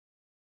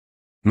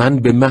من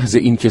به محض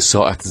اینکه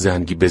ساعت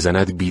زنگ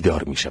بزند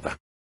بیدار میشوم.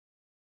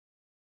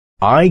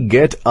 I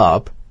get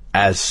up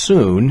as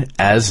soon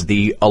as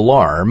the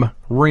alarm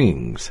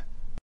rings.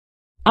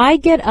 I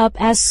get up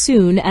as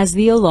soon as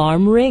the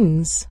alarm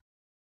rings.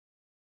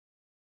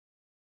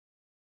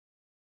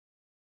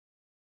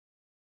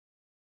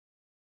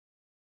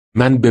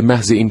 من به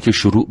محض اینکه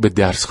شروع به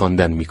درس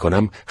خواندن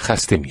میکنم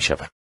خسته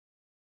میشوم.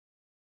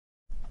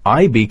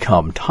 I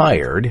become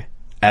tired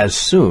as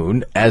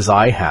soon as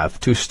I have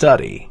to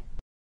study.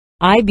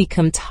 I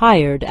become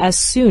tired as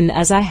soon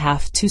as I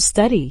have to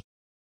study.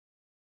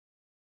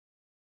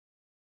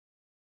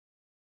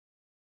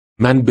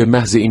 من به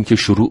محض اینکه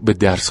شروع به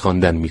درس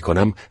خواندن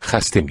میکنم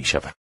خسته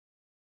میشوم.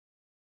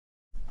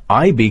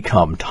 I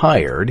become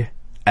tired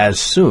as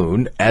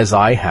soon as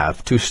I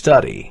have to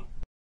study.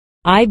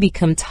 I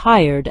become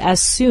tired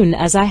as soon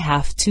as I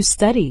have to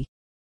study.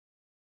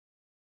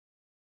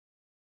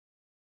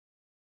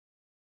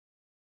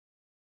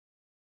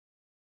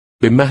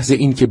 به محض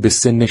اینکه به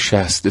سن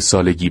 60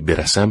 سالگی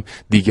برسم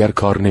دیگر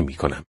کار نمی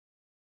کنم.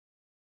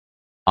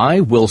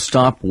 I will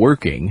stop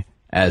working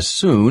as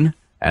soon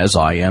as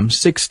I am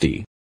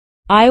 60.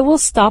 I will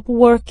stop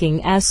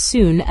working as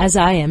soon as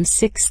I am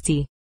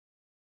 60.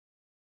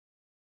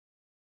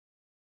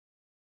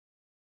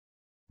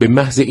 به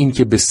محض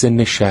اینکه به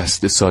سن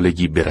 60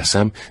 سالگی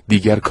برسم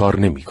دیگر کار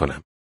نمی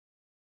کنم.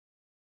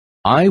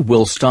 I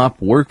will stop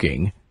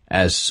working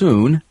as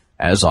soon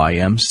as I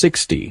am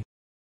 60.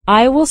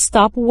 I will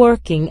stop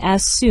working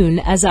as soon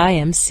as I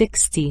am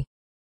 60.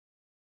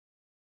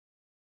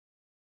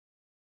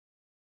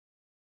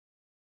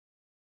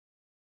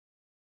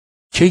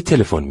 کی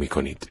تلفن می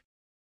کنید؟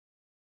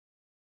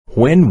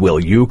 When will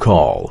you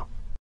call?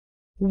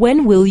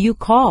 When will you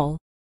call?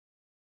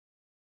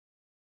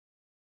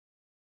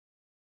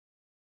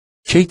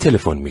 کی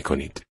تلفن می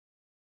کنید؟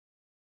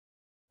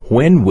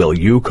 When will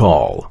you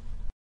call?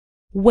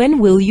 When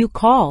will you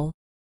call?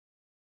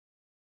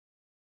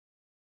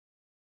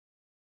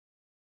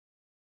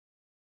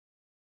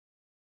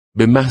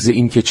 به محض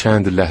اینکه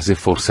چند لحظه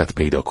فرصت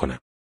پیدا کنم.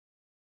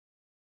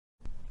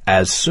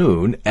 As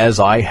soon as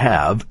I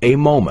have a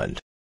moment.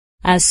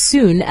 As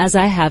soon as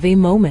I have a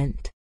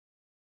moment.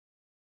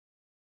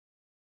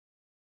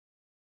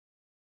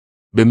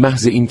 به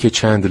محض اینکه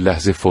چند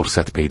لحظه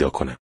فرصت پیدا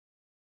کنم.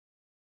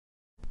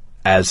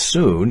 As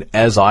soon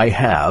as I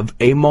have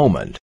a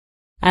moment.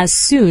 As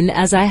soon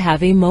as I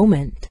have a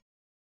moment.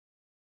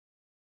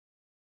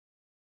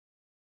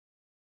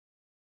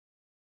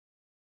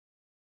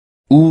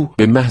 او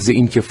به محض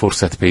اینکه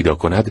فرصت پیدا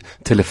کند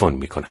تلفن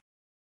می کند.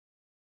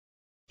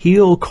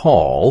 He'll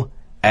call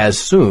as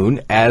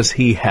soon as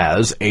he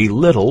has a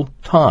little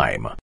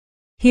time.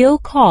 He'll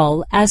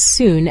call as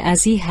soon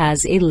as he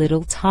has a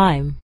little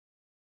time.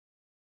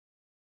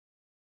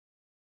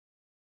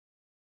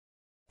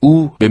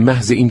 او به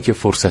محض اینکه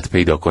فرصت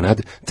پیدا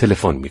کند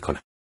تلفن می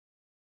کند.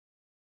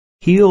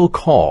 He'll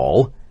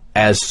call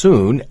as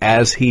soon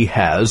as he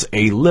has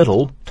a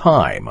little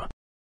time.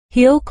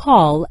 He'll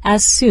call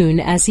as soon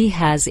as he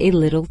has a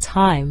little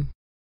time.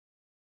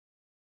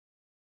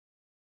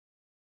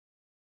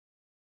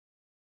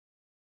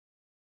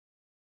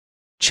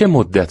 چه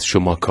مدت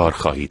شما کار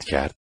خواهید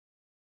کرد؟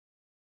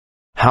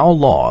 How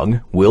long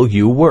will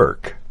you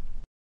work?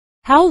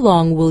 How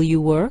long will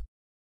you work?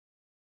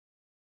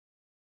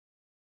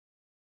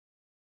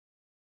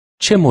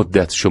 چه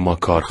مدت شما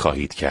کار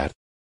خواهید کرد؟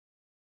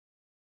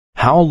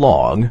 How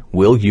long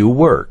will you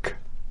work?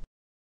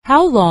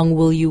 How long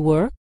will you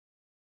work?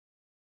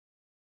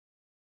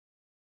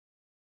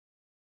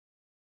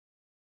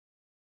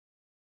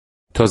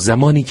 تا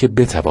زمانی که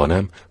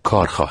بتوانم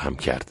کار خواهم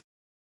کرد.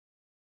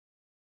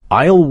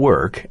 I'll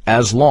work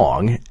as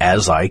long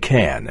as I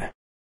can.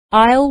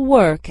 I'll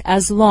work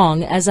as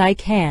long as I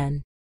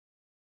can.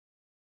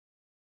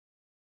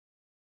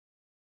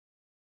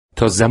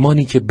 تا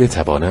زمانی که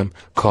بتوانم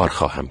کار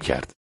خواهم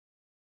کرد.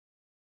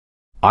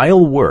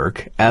 I'll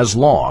work as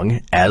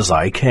long as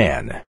I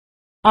can.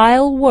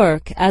 I'll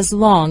work as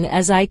long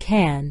as I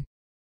can.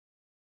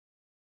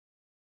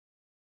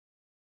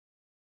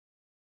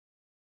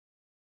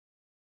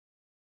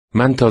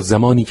 من تا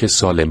زمانی که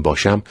سالم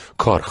باشم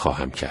کار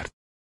خواهم کرد.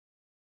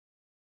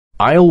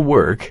 I'll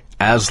work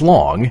as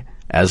long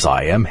as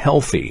I am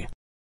healthy.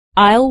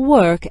 I'll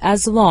work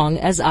as long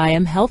as I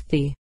am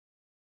healthy.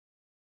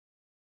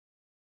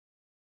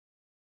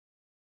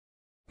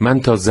 من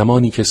تا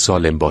زمانی که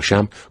سالم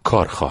باشم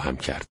کار خواهم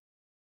کرد.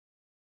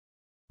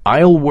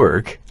 I'll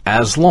work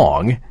as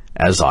long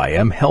as I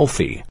am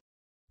healthy.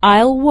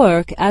 I'll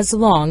work as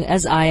long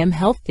as I am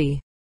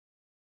healthy.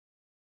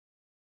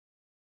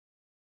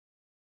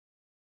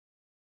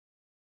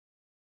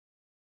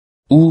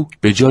 او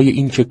به جای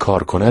اینکه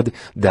کار کند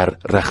در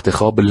رخت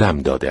خواب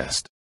لم داده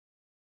است.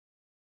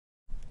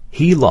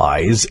 He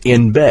lies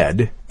in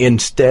bed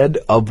instead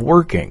of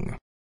working.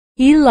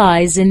 He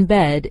lies in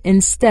bed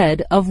instead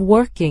of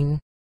working.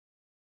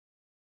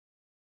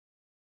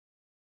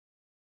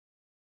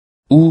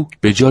 او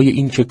به جای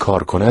اینکه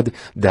کار کند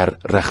در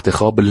رخت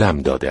خواب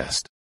لم داده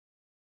است.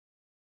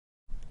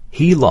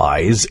 He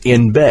lies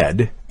in bed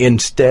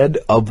instead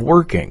of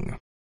working.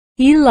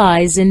 He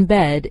lies in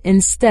bed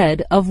instead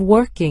of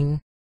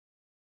working.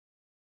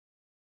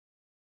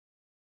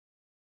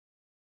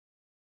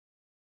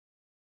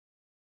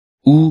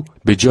 او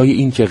به جای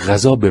اینکه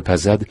غذا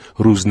بپزد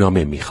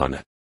روزنامه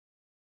می‌خواند.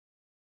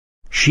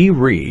 She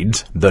reads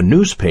the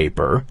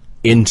newspaper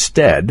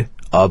instead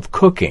of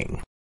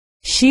cooking.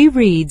 She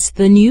reads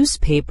the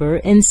newspaper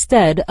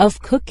instead of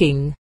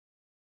cooking.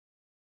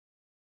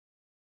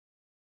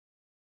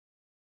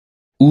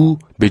 او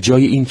به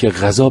جای اینکه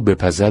غذا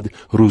بپزد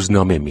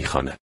روزنامه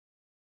می‌خواند.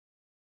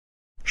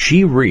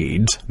 She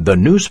reads the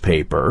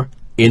newspaper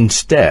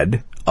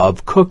instead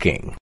of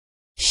cooking.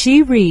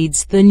 She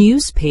reads the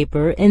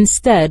newspaper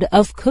instead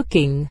of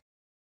cooking.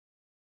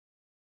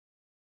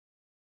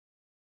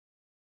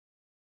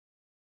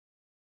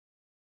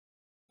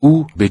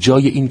 او به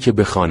جای اینکه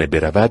به خانه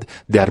برود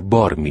در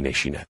بار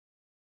می‌نشیند.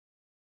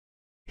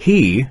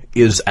 He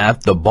is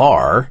at the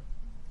bar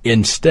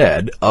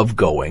instead of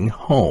going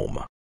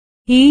home.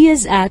 He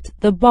is at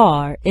the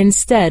bar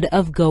instead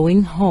of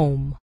going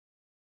home.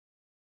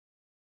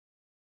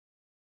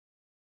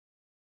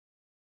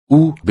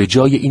 او به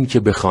جای اینکه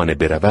به خانه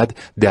برود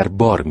در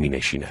بار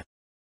می‌نشیند.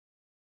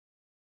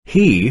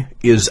 He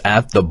is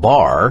at the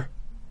bar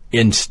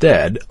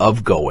instead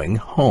of going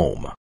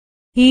home.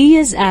 He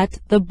is at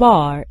the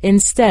bar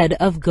instead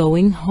of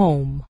going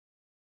home.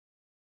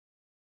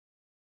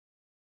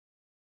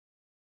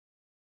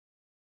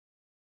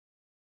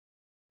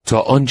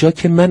 تا آنجا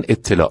که من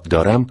اطلاع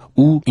دارم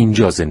او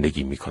اینجا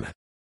زندگی می‌کند.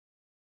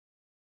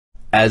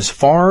 As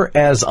far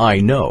as I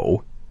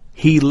know,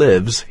 he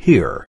lives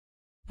here.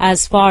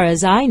 As far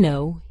as I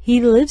know, he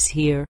lives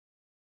here.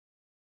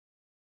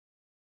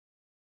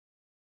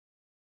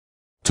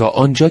 تا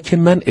آنجا که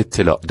من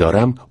اطلاع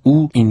دارم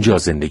او اینجا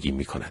زندگی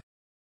می‌کند.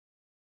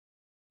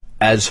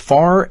 As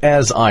far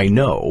as I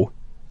know,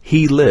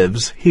 he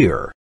lives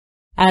here.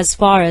 As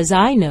far as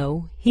I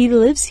know, he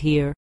lives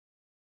here.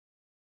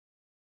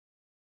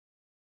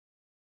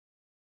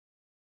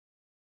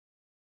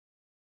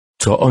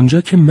 تا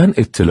آنجا که من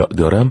اطلاع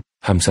دارم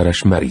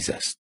همسرش مریض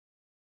است.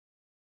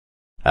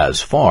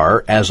 As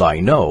far as I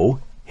know,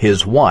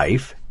 his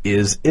wife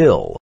is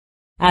ill.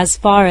 As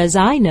far as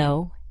I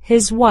know,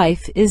 his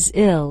wife is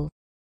ill.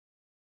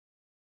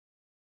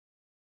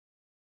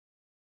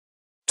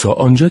 تا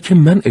آنجا که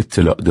من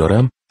اطلاع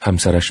دارم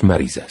همسرش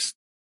مریض است.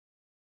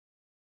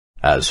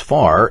 As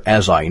far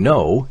as I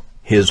know,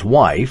 his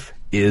wife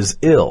is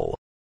ill.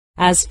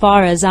 As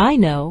far as I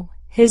know,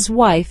 his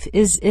wife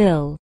is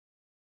ill.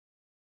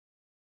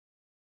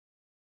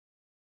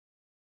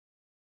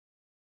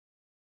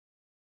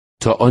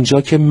 تا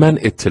آنجا که من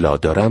اطلاع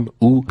دارم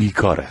او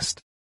بیکار است.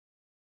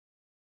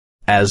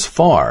 As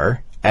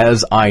far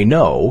as I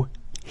know,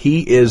 he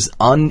is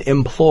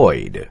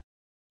unemployed.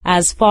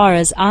 As far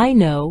as I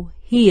know,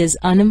 he is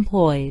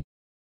unemployed.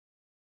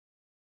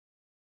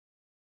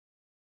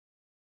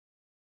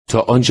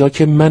 تا آنجا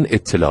که من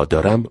اطلاع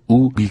دارم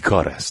او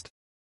بیکار است.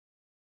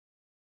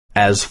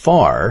 As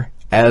far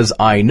as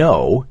I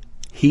know,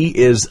 he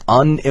is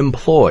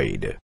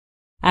unemployed.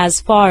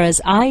 As far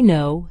as I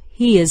know,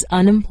 he is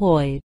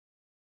unemployed.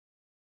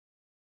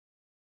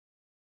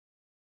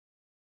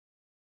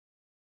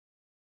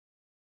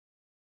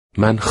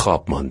 من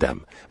خواب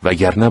ماندم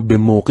وگرنه به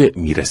موقع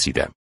می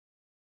رسیدم.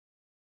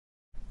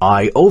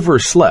 I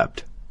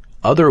overslept.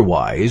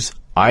 Otherwise,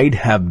 I'd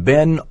have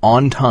been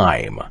on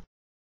time.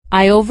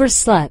 I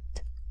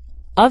overslept.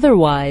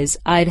 Otherwise,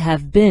 I'd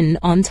have been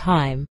on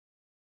time.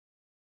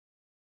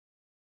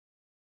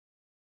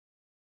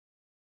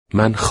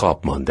 من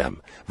خواب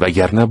ماندم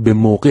وگرنه به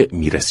موقع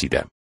می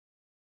رسیدم.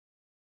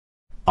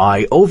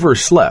 I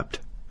overslept.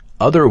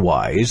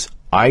 Otherwise,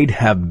 I'd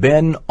have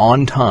been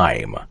on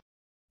time.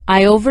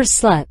 I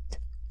overslept.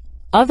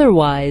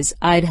 Otherwise,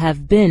 I'd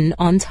have been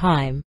on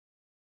time.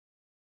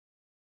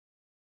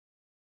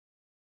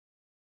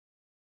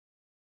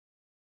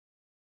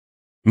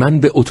 من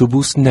به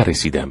اتوبوس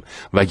نرسیدم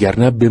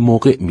وگرنه به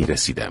موقع می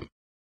رسیدم.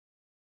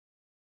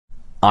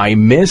 I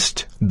missed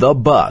the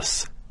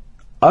bus.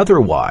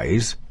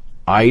 Otherwise,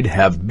 I'd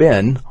have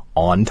been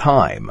on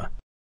time.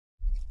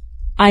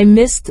 I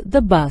missed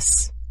the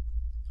bus.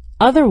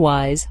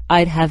 Otherwise,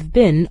 I'd have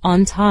been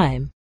on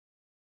time.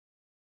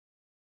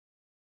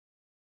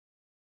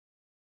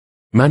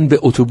 من به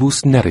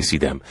اتوبوس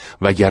نرسیدم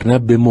وگرنه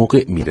به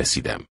موقع می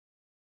رسیدم.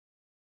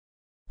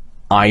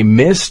 I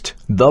missed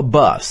the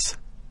bus.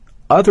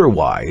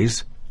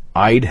 Otherwise,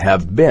 I'd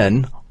have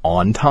been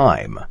on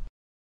time.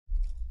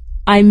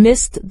 I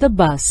missed the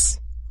bus.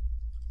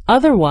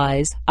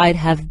 Otherwise, I'd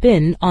have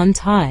been on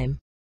time.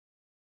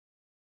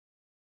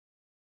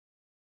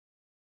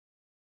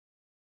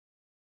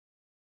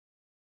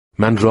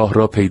 من راه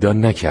را پیدا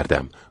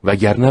نکردم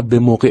وگرنه به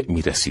موقع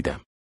می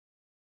رسیدم.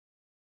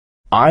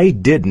 I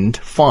didn't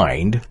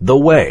find the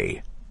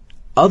way.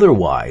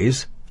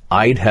 Otherwise,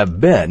 I'd have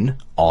been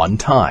on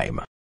time.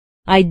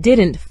 I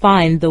didn't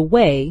find the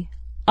way.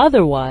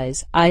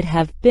 Otherwise, I'd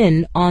have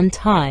been on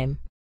time.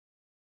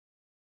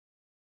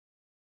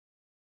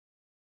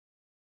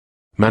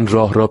 من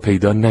راه را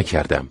پیدا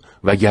نکردم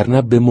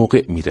وگرنه به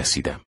موقع می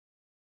رسیدم.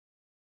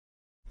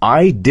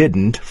 I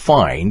didn't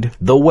find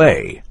the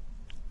way.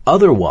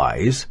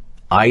 Otherwise,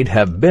 I'd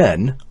have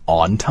been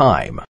on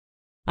time.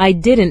 I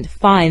didn't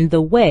find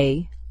the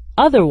way.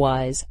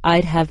 Otherwise,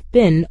 I'd have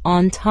been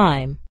on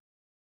time.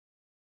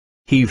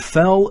 He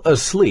fell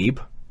asleep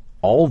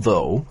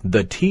although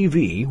the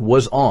TV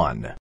was on.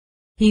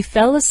 He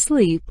fell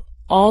asleep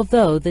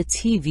although the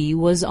TV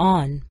was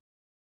on.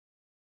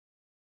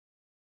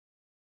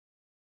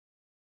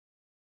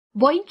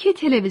 با اینکه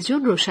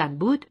تلویزیون روشن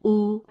بود،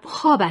 او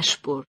خوابش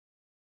برد.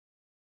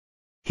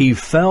 He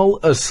fell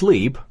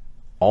asleep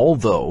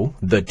although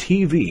the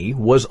TV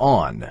was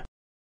on.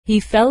 He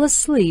fell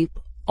asleep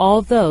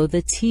although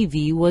the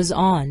TV was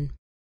on.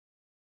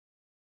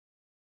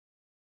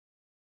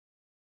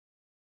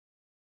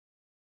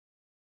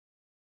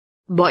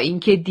 با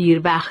اینکه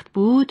دیر وقت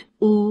بود،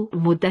 او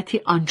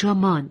مدتی آنجا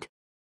ماند.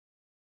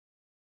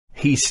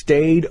 He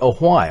stayed a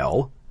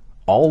while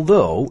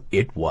although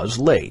it was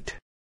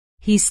late.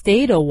 He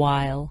stayed a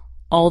while,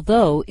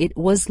 although it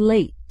was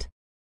late.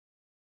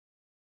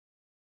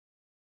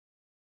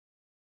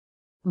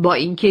 با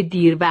اینکه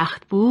دیر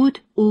وقت بود،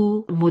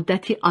 او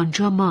مدتی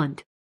آنجا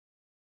ماند.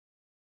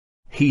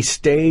 He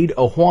stayed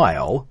a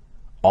while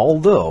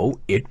although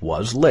it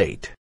was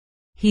late.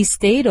 He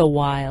stayed a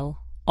while,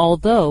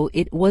 although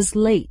it was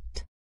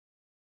late.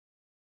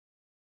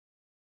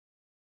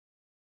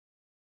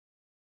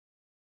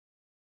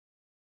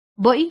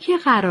 با اینکه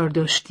قرار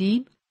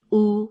داشتیم،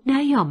 او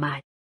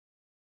نیامد.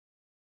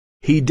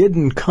 He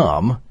didn't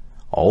come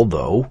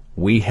although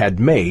we had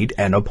made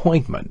an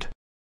appointment.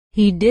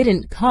 He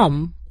didn't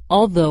come,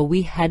 although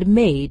we had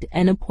made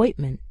an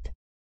appointment.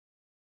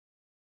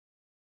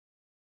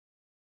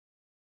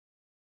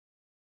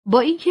 با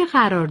اینکه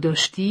قرار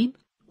داشتیم،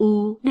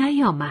 او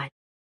نیامد.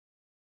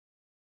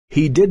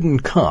 He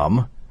didn't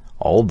come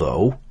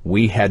although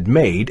we had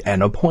made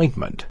an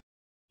appointment.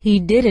 He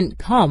didn't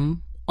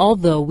come,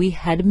 although we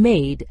had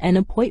made an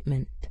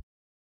appointment.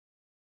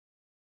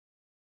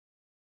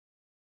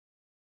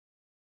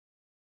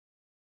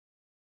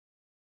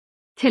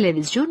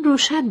 تلویزیون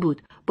روشن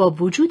بود. با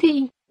وجود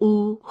این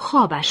او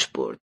خوابش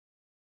برد.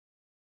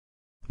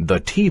 The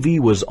TV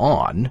was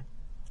on.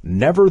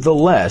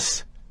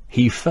 Nevertheless,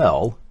 he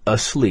fell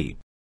asleep.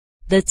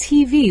 The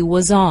TV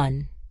was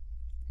on.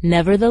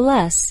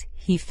 Nevertheless,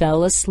 he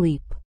fell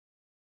asleep.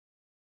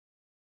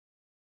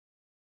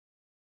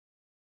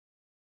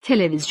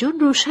 تلویزیون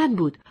روشن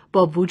بود.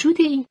 با وجود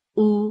این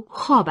او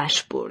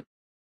خوابش برد.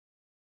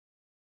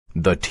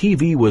 The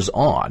TV was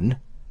on.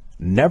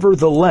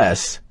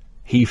 Nevertheless,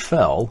 he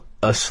fell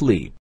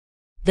asleep.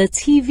 The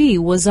TV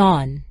was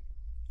on.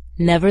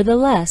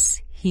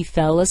 Nevertheless, he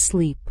fell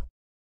asleep.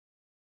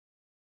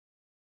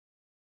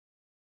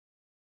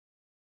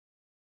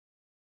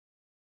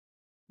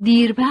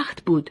 دیر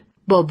وقت بود.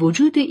 با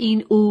وجود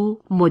این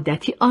او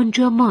مدتی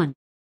آنجا ماند.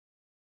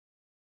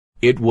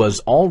 It was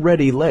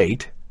already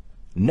late.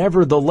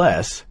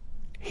 Nevertheless,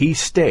 he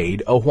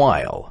stayed a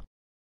while.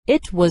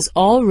 It was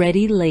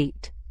already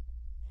late.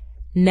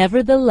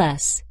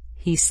 Nevertheless,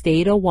 he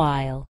stayed a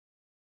while.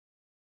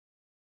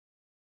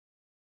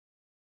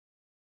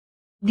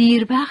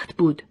 دیر وقت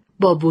بود.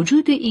 با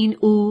وجود این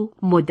او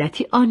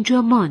مدتی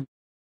آنجا ماند.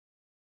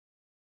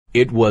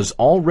 It was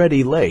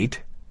already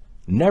late.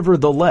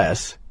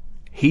 Nevertheless,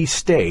 he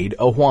stayed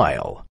a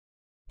while.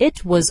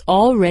 It was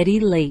already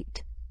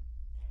late.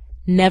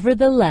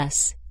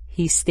 Nevertheless,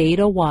 he stayed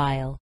a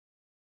while.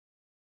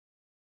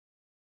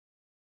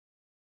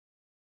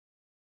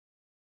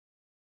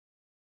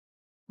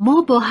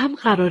 ما با هم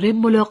قرار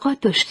ملاقات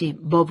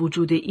داشتیم. با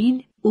وجود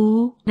این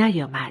او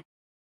نیامد.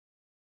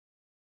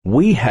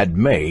 We had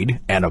made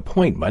an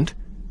appointment.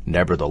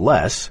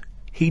 Nevertheless,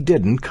 he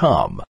didn't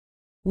come.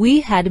 We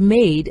had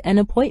made an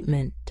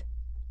appointment.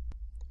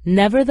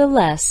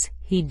 Nevertheless,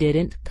 he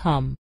didn't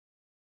come.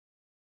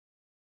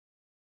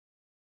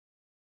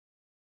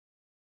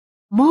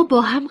 ما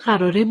با هم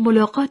قرار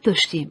ملاقات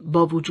داشتیم.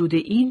 با وجود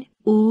این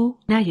او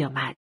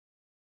نیامد.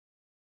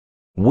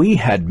 We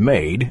had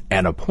made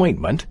an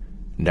appointment.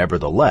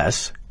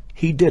 Nevertheless,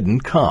 he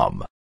didn't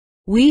come.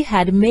 We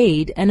had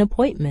made an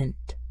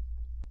appointment.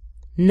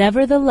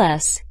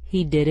 Nevertheless,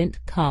 he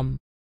didn't come.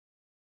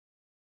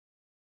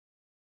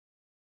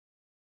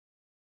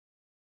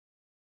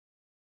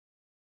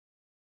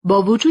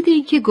 با وجود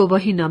اینکه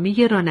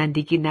گواهینامه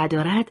رانندگی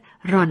ندارد،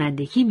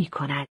 رانندگی می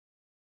کند.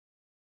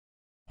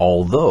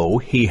 Although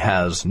he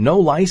has no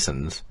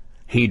license,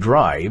 he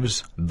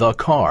drives the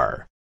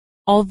car.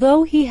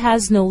 Although he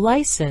has no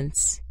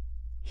license,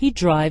 he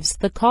drives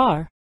the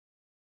car.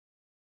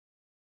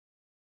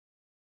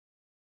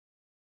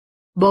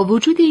 با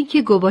وجود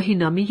اینکه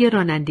گواهینامه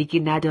رانندگی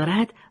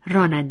ندارد،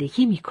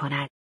 رانندگی می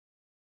کند.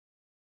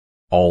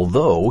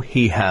 Although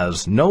he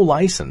has no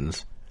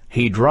license,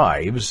 he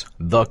drives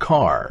the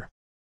car.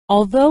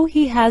 Although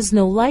he has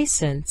no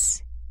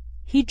license,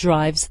 he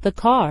drives the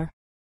car.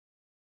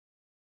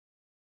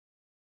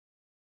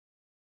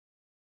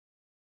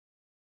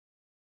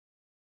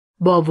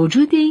 با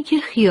وجود اینکه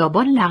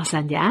خیابان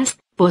لغزنده است،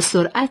 با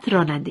سرعت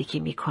رانندگی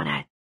می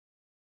کند.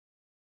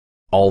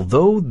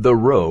 Although the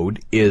road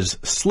is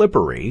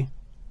slippery,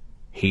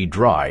 he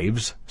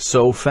drives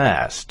so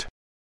fast.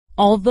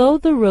 Although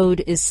the road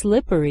is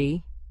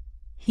slippery,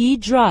 he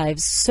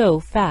drives so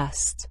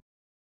fast.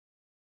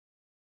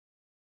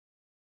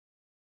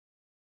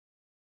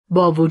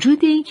 با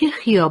وجود اینکه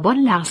خیابان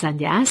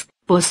لغزنده است،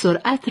 با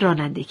سرعت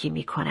رانندگی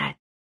می کند.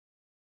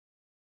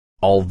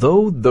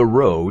 Although the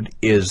road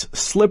is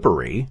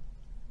slippery,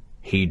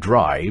 he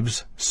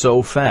drives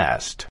so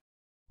fast.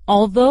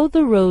 Although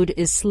the road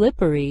is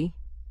slippery,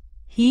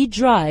 he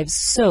drives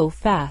so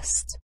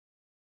fast.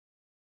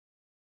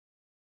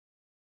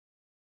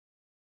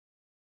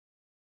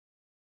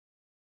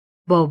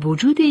 با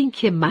وجود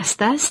اینکه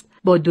مست است،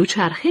 با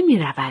دوچرخه می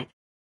رود.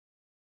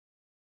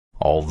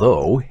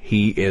 Although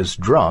he is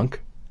drunk,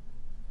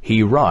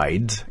 he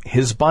rides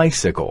his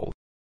bicycle.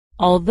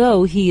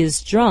 Although he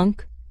is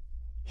drunk,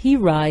 he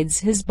rides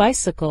his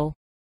bicycle.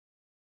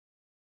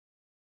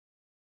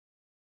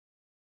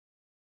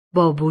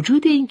 با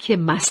وجود اینکه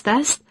مست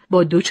است،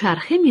 با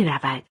دوچرخه می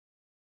رود.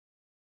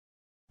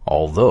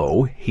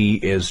 Although he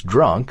is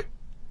drunk,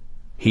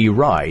 he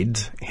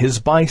rides his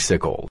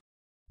bicycle.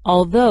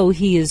 Although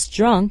he is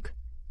drunk,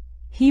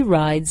 he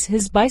rides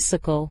his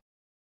bicycle.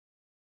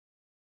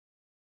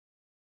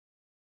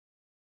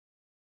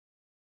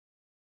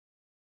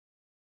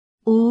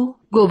 او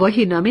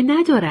گواهینامه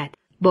ندارد.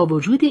 با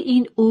وجود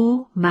این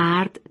او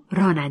مرد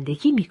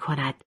رانندگی می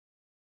کند.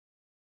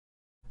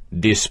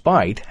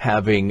 Despite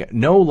having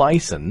no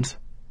license,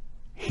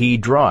 he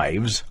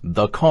drives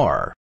the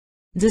car.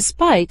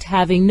 Despite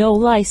having no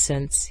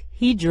license,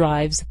 he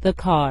drives the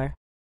car.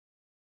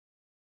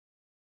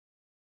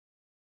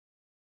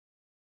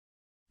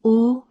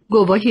 او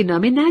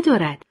گواهینامه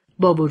ندارد.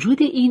 با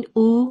وجود این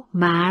او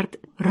مرد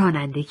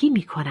رانندگی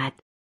می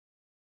کند.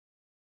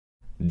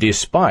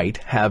 Despite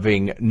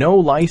having no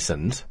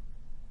license,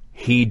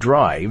 he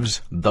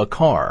drives the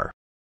car.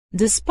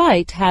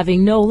 Despite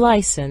having no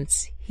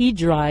license, he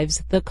drives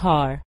the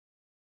car.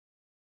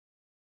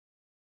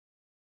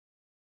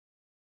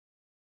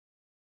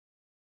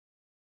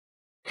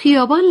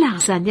 خیابان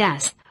لغزنده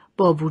است.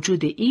 با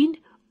وجود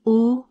این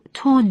او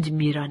تند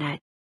می‌راند.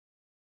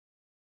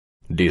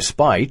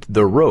 Despite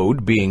the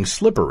road being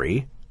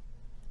slippery,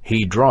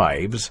 he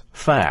drives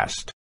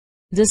fast.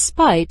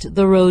 Despite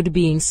the road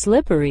being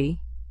slippery,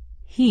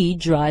 he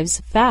drives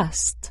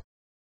fast.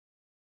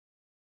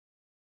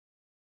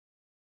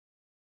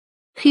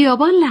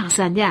 خیابان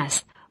لغزنده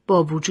است.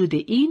 با وجود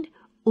این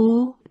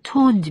او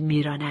تند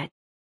می‌راند.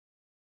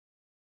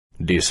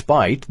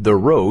 Despite the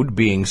road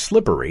being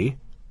slippery,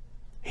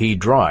 he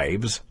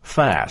drives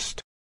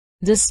fast.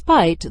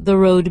 Despite the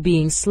road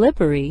being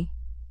slippery,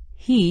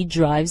 he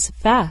drives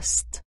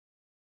fast.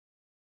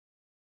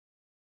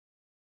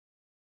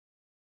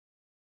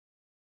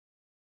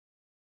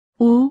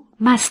 او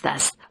مست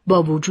است.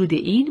 با وجود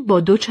این با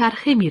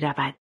دوچرخه می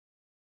رود.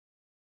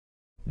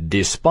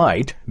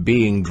 Despite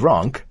being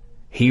drunk,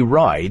 he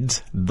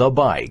rides the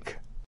bike.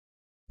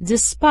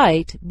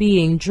 Despite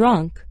being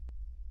drunk,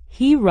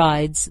 he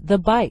rides the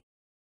bike.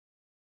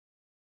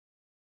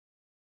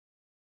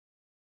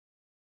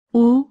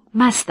 او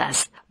مست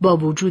است. با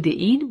وجود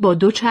این با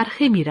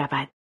دوچرخه می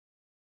رود.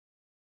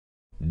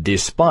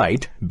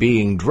 Despite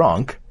being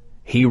drunk,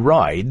 he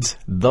rides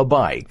the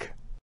bike.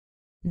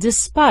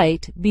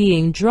 Despite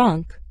being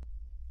drunk,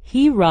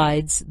 he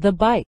rides the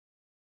bike.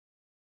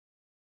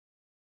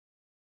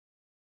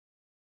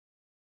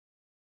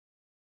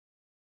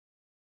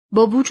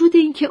 با وجود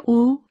اینکه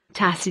او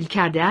تحصیل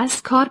کرده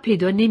است کار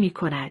پیدا نمی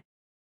کند.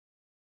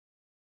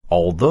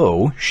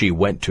 Although she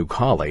went to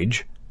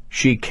college,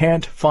 she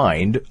can't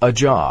find a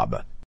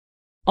job.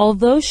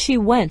 Although she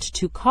went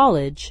to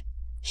college,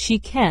 she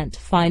can't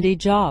find a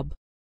job.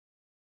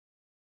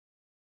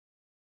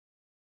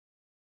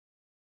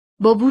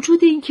 با وجود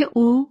اینکه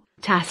او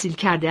تحصیل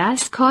کرده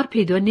است کار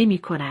پیدا نمی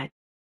کند.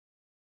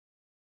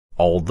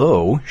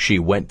 Although she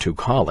went to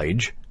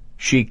college,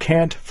 she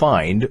can't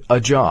find a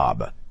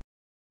job.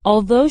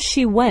 Although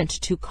she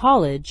went to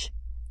college,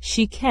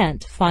 she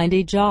can't find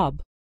a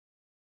job.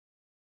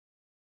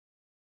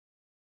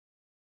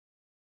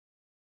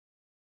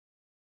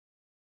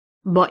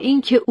 با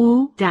اینکه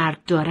او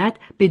درد دارد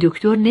به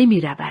دکتر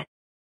نمی رود.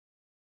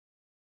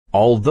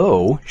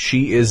 Although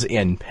she is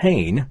in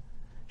pain,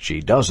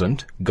 she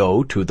doesn't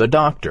go to the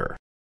doctor.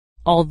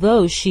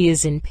 Although she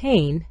is in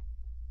pain,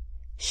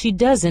 she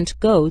doesn't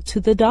go to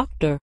the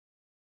doctor.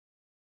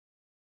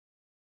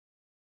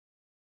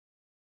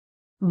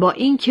 با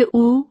اینکه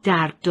او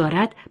درد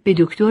دارد به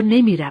دکتر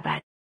نمی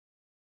رود.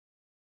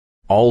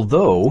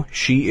 Although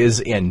she is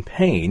in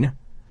pain,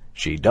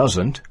 she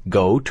doesn't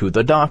go to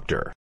the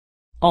doctor.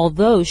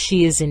 Although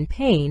she is in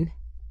pain,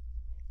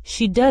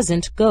 she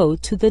doesn't go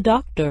to the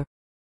doctor.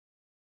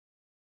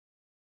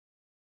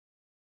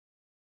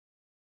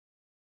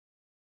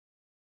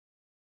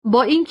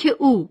 با اینکه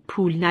او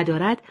پول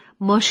ندارد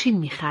ماشین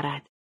می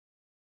خرد.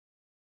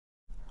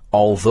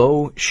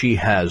 Although she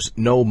has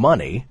no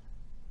money,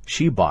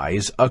 she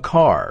buys a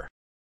car.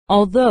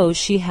 Although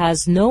she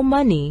has no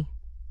money,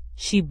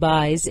 she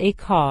buys a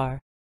car.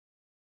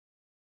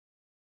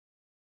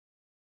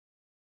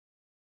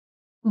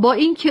 با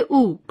اینکه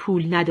او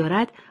پول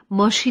ندارد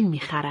ماشین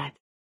می‌خرد.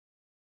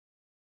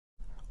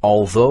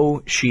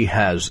 Although she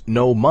has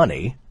no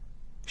money,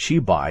 she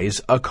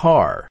buys a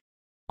car.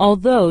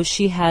 Although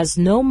she has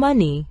no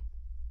money,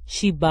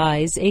 she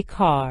buys a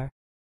car.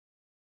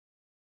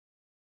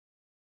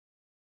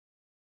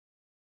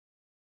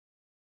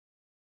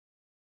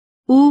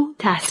 او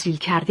تحصیل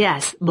کرده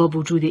است. با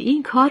وجود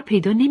این کار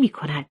پیدا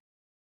نمی‌کند.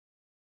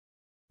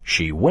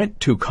 She went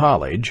to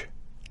college.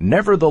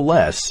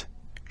 Nevertheless,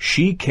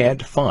 she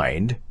can't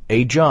find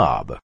a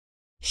job.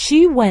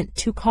 She went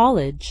to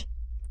college.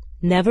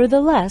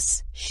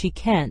 Nevertheless, she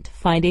can't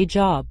find a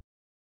job.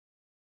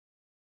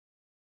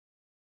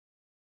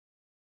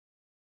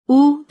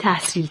 او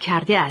تحصیل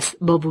کرده است.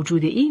 با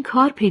وجود این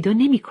کار پیدا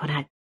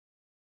نمی‌کند.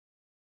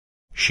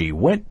 She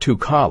went to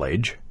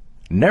college.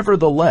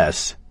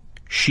 Nevertheless,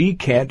 she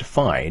can't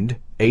find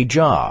a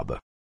job.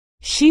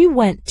 She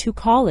went to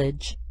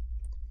college.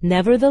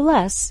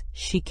 Nevertheless,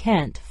 she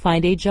can't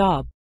find a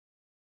job.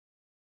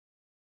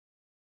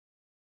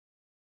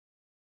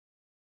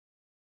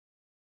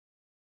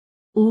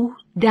 او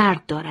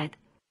درد دارد.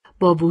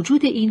 با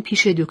وجود این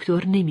پیش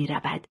دکتر نمی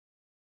رود.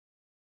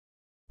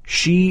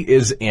 She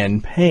is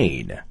in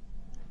pain.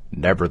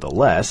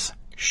 Nevertheless,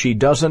 she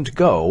doesn't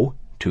go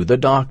to the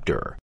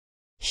doctor.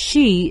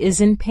 She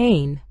is in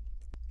pain.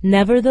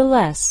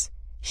 Nevertheless,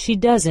 she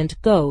doesn't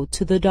go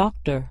to the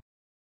doctor.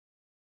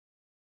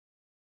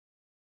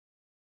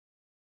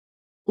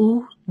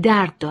 او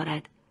درد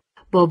دارد.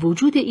 با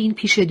وجود این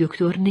پیش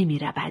دکتر نمی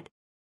رود.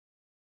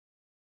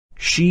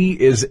 She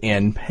is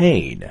in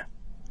pain.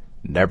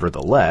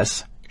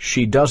 Nevertheless,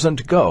 she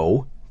doesn't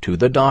go to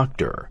the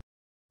doctor.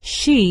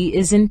 She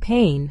is in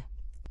pain.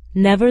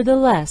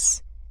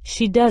 Nevertheless,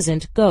 she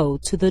doesn't go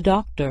to the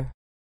doctor.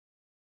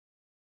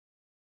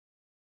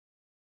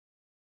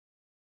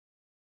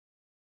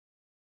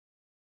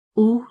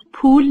 او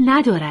پول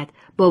ندارد.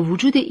 با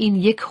وجود این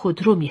یک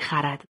خودرو می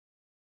خرد.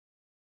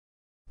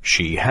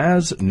 She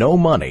has no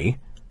money.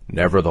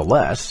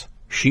 Nevertheless,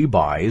 she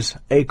buys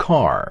a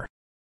car.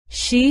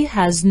 She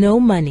has no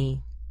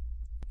money.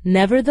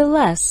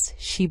 Nevertheless,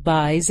 she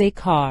buys a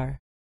car.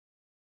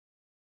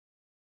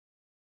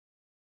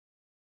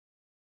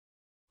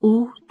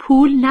 او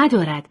پول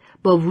ندارد.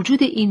 با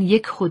وجود این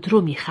یک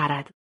خودرو می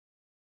خرد.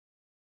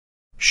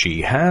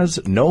 She has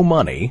no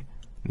money.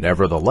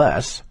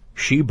 Nevertheless,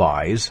 she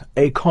buys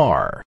a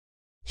car.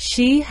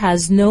 She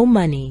has no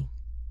money.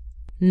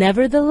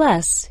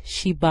 Nevertheless,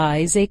 she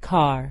buys a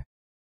car.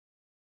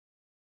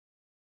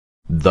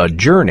 The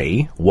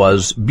journey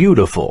was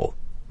beautiful,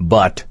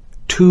 but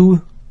too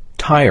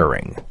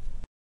tiring.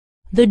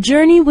 The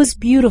journey was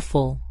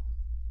beautiful,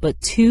 but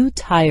too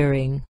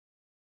tiring.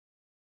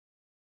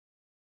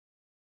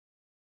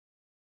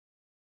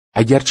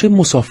 اگرچه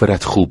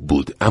مسافرت خوب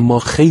بود اما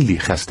خیلی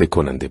خسته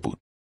کننده بود.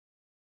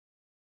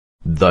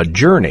 The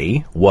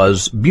journey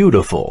was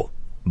beautiful,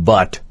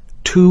 but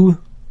too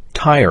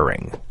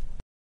tiring.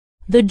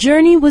 The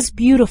journey was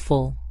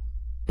beautiful,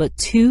 but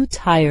too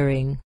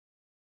tiring.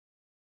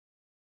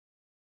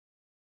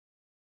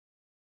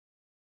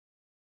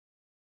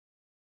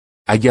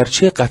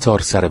 اگرچه قطار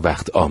سر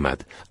وقت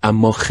آمد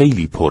اما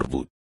خیلی پر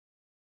بود.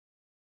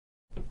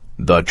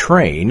 The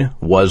train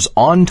was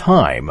on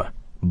time,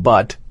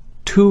 but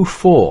too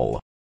full.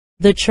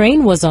 The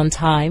train was on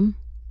time,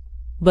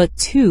 but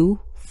too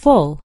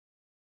full.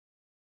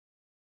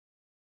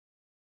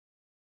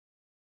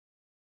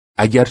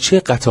 اگرچه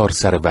قطار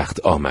سر وقت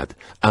آمد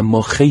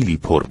اما خیلی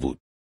پر بود.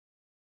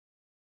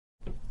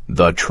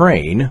 The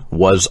train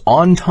was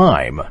on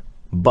time,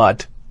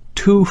 but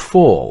too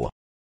full.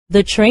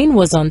 The train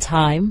was on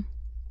time,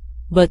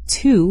 but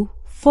too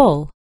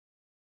full.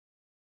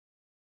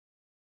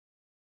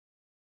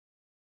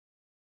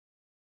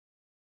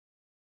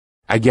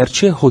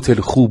 اگرچه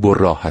هتل خوب و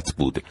راحت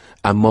بود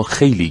اما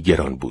خیلی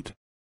گران بود.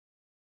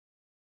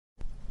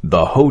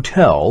 The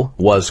hotel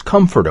was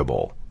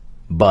comfortable,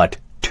 but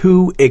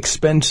too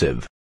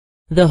expensive.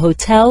 The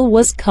hotel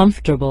was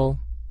comfortable,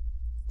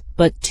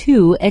 but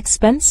too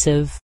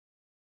expensive.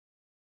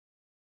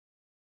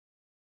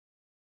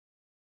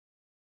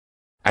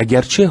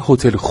 اگرچه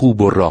هتل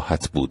خوب و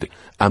راحت بود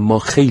اما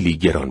خیلی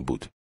گران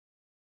بود.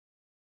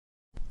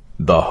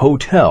 The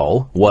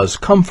hotel was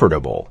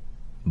comfortable,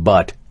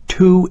 but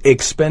too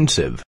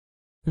expensive.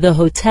 The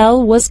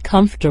hotel was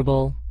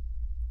comfortable,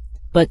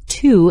 but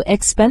too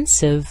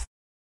expensive.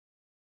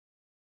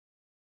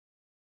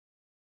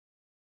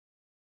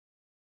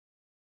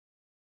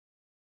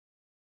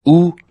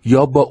 او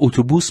یا با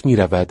اتوبوس می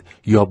رود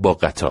یا با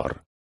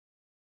قطار.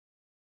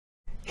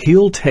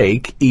 He'll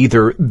take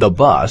either the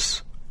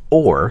bus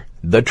or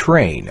the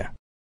train.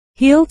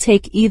 He'll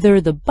take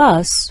either the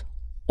bus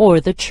or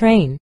the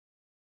train.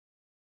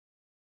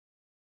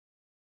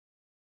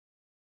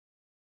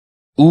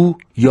 او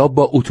یا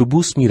با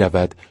اتوبوس می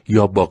رود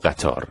یا با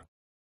قطار.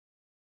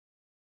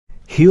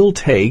 He'll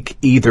take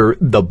either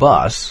the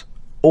bus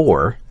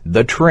or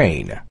the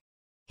train.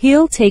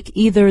 He'll take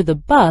either the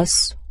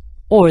bus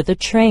or the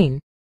train.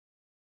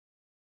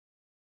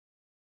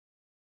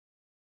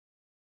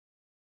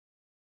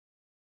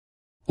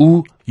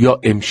 او یا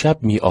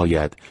امشب می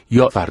آید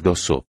یا فردا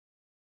صبح.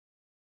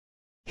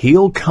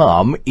 He'll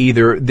come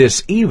either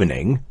this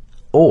evening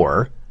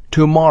or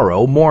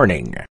tomorrow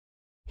morning.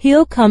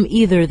 He'll come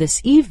either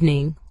this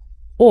evening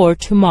or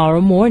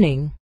tomorrow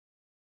morning.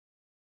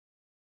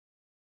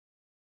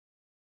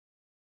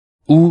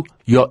 او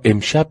یا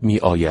امشب می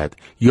آید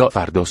یا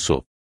فردا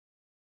صبح.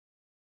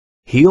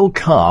 He'll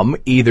come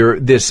either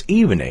this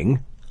evening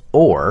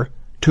or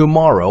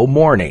tomorrow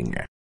morning.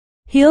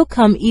 He'll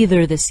come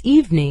either this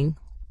evening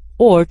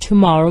or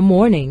tomorrow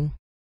morning.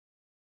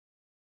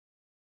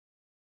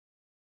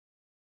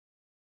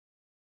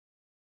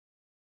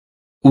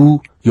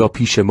 او یا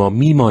پیش ما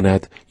می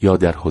ماند یا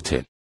در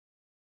هتل.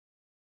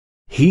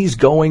 He's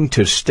going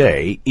to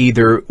stay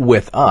either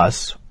with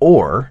us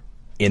or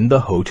in the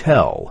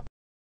hotel.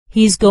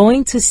 He's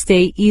going to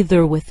stay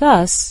either with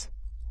us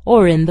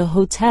or in the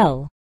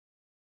hotel.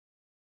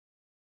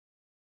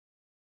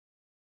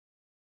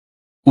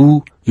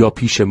 او یا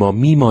پیش ما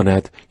می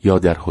ماند یا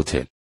در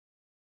هتل.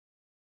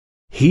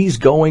 He's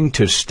going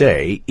to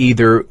stay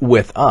either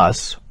with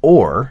us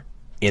or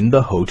in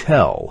the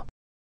hotel.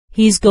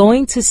 He's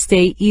going to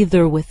stay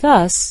either with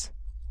us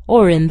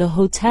or in the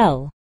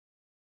hotel.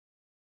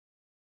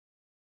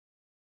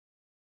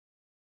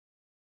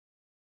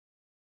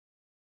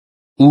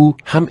 او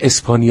هم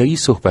اسپانیایی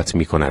صحبت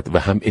می کند و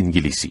هم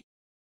انگلیسی.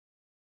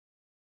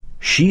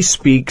 She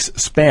speaks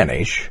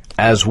Spanish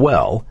as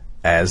well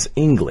as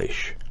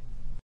English.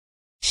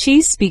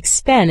 She speaks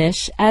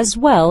Spanish as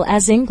well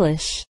as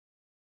English.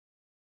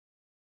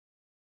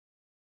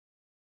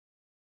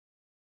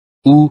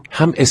 او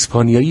هم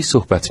اسپانیایی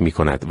صحبت می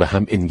کند و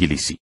هم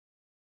انگلیسی.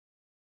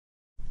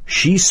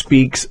 She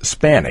speaks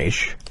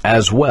Spanish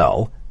as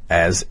well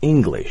as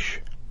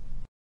English.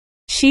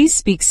 She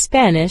speaks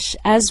Spanish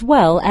as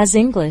well as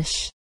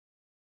English.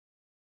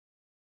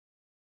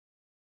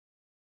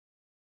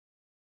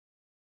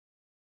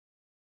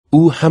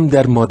 او هم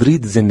در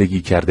مادرید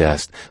زندگی کرده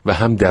است و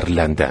هم در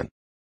لندن.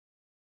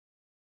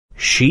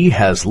 She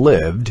has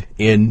lived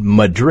in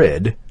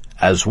Madrid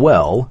as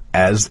well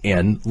as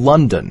in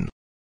London.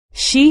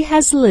 She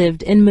has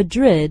lived in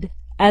Madrid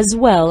as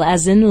well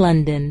as in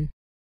London.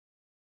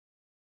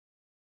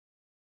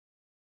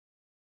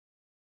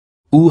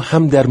 او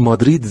هم در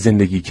مادرید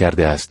زندگی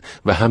کرده است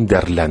و هم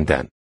در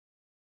لندن.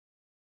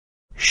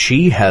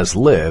 She has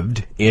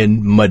lived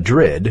in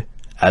Madrid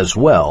as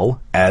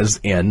well as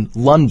in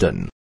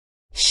London.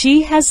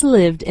 She has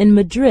lived in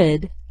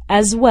Madrid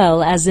as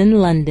well as in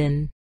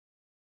London.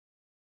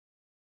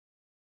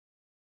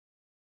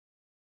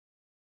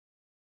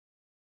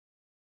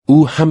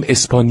 او هم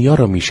اسپانیا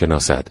را می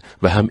شناسد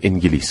و هم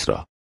انگلیس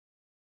را.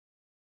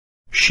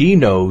 She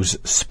knows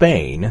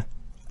Spain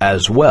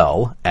as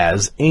well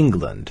as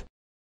England.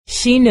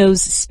 She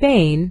knows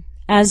Spain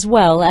as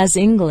well as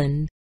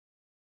England.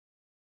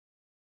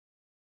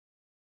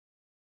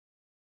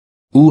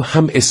 او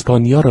هم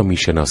اسپانیا را می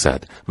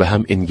شناسد و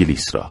هم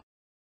انگلیس را.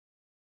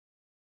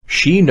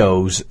 She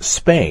knows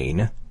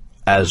Spain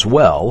as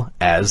well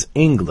as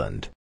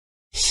England.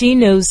 She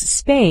knows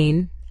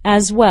Spain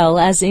as well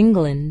as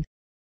England.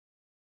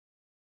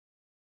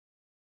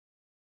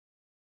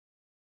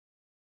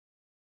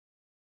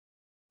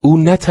 او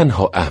نه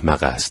تنها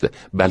احمق است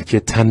بلکه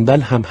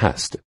تنبل هم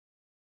هست.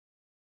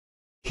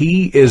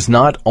 He is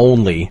not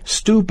only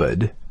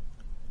stupid,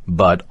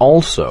 but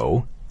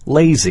also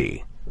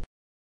lazy.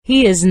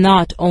 He is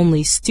not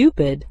only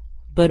stupid,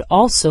 but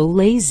also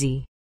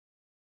lazy.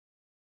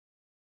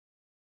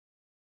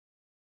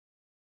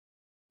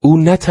 او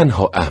نه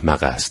تنها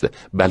احمق است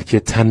بلکه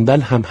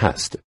تنبل هم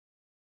هست.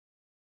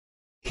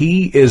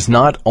 He is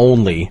not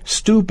only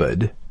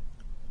stupid,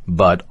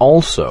 but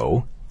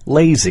also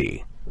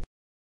lazy.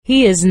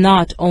 He is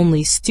not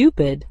only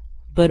stupid,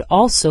 but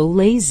also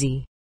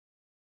lazy.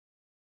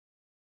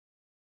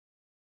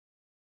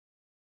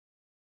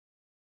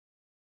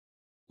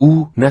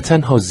 او نه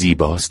تنها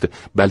زیباست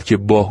بلکه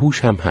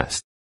باهوش هم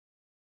هست.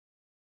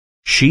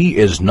 She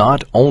is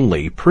not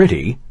only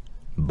pretty,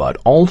 but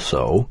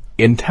also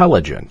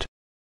intelligent.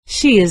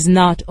 She is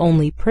not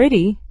only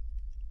pretty,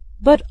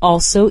 but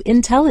also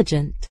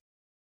intelligent.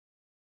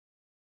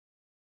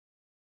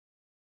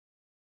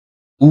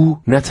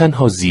 او نه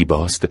تنها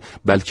زیباست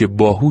بلکه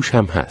باهوش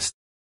هم هست.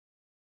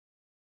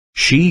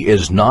 She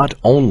is not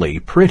only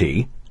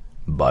pretty,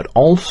 but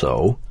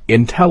also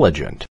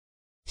intelligent.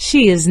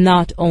 She is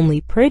not only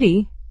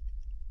pretty,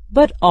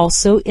 but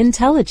also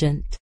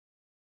intelligent.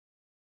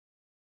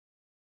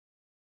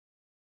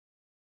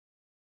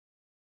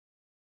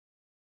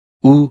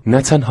 او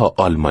نه تنها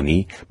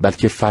آلمانی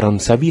بلکه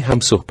فرانسوی هم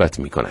صحبت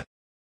می کند.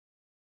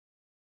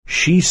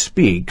 She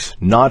speaks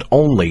not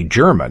only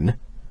German,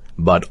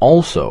 but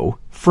also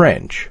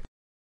French.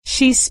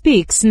 She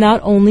speaks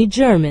not only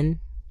German,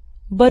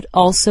 but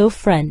also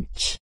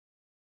French.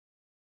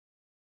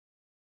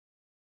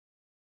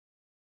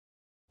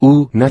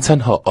 او نه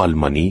تنها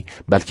آلمانی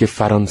بلکه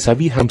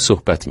فرانسوی هم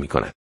صحبت می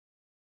کند.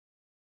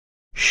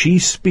 She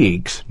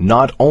speaks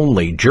not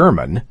only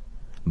German,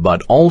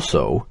 but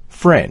also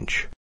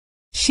French.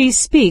 She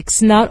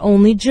speaks not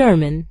only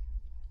German,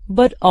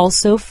 but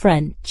also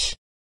French.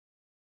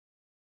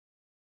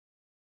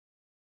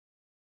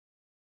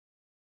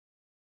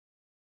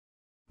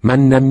 من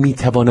نه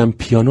میتوانم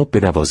پیانو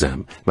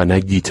بنوازم و نه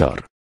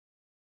گیتار.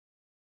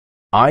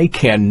 I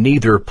can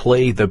neither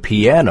play the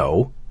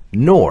piano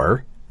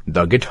nor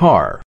the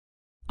guitar.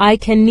 I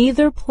can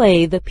neither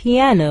play the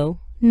piano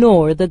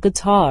nor the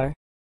guitar.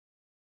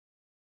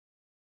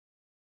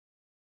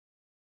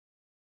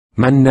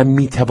 من نه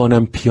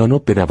میتوانم پیانو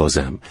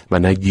بنوازم و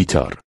نه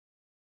گیتار.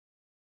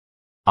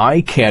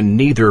 I can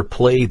neither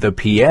play the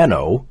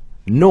piano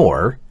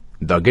nor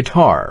the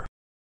guitar.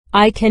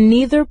 I can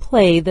neither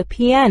play the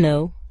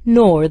piano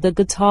nor the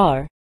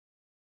guitar.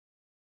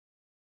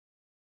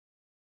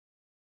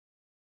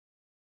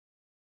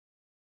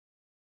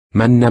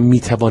 من نه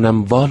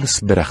میتوانم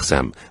والس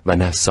برقصم و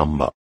نه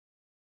سامبا.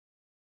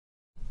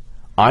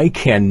 I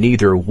can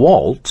neither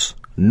waltz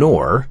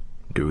nor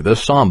do the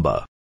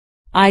samba.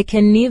 I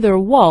can neither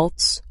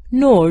waltz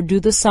nor do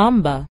the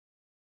samba.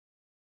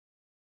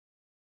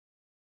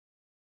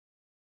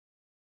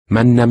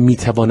 من نه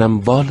میتوانم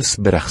والس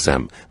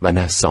برقصم و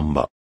نه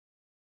سامبا.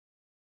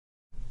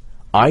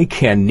 I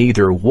can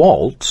neither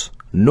waltz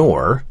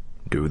nor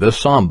do the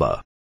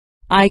samba.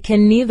 I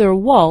can neither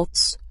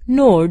waltz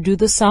nor do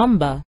the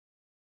samba.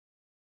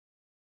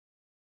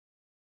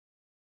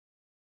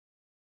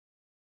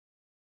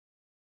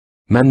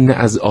 من نه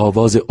از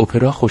آواز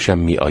اپرا خوشم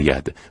می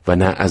آید و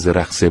نه از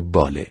رقص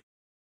باله.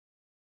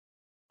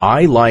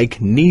 I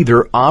like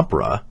neither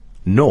opera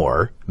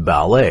nor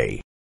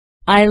ballet.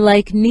 I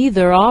like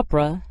neither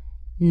opera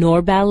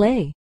nor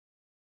ballet.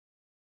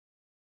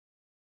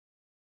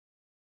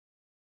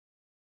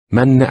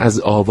 من نه از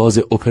آواز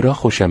اپرا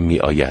خوشم می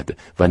آید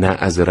و نه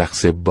از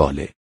رقص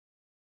باله.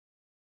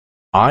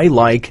 I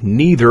like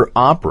neither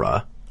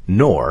opera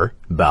nor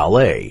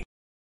ballet.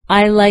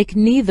 I like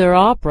neither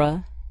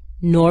opera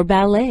nor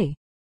ballet.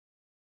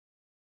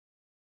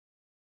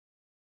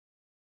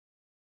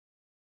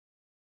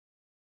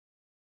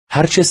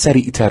 هرچه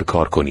سریعتر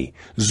کار کنی،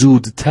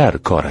 زودتر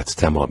کارت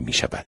تمام می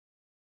شود.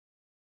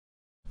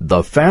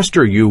 The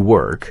faster you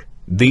work,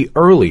 the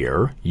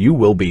earlier you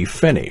will be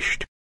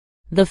finished.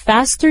 The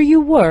faster you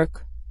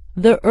work,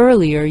 the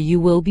earlier you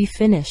will be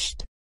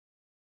finished.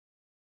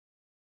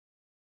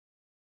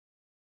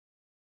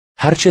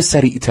 هرچه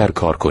سریعتر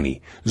کار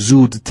کنی،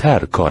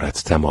 زودتر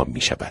کارت تمام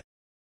می شود.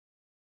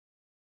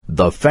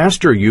 The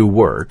faster you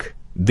work,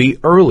 the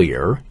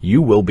earlier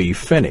you will be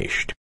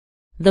finished.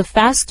 The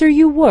faster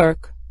you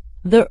work,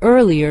 the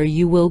earlier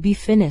you will be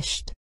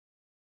finished.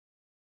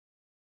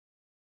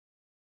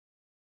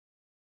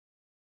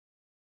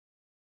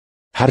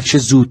 هرچه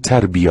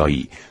زودتر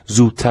بیایی،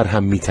 زودتر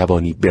هم می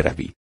توانی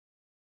بروی.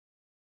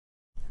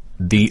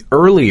 The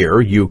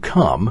earlier you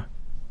come,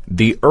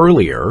 the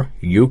earlier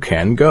you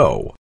can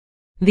go.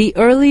 The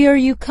earlier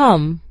you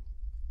come,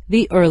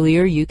 the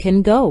earlier you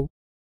can go.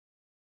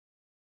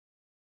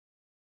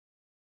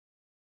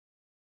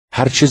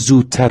 هرچه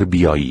زودتر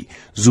بیایی،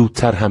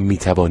 زودتر هم می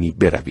توانی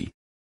بروی.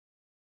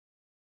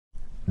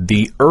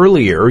 The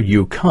earlier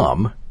you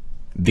come,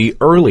 the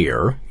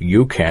earlier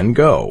you can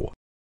go.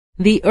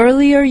 The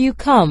earlier you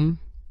come,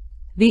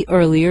 the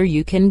earlier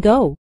you can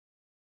go.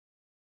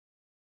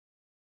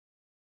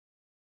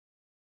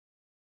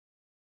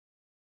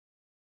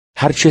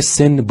 هرچه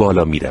سن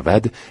بالا می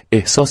رود،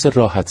 احساس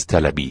راحت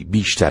طلبی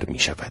بیشتر می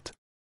شود.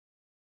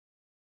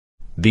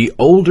 The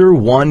older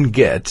one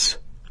gets,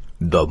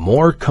 the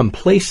more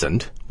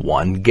complacent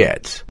one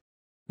gets.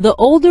 The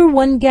older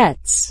one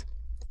gets,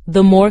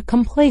 the more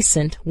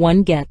complacent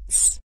one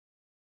gets.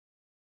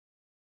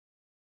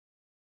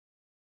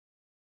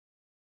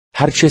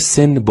 هرچه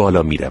سن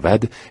بالا می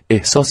رود،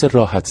 احساس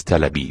راحت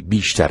طلبی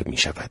بیشتر می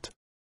شود.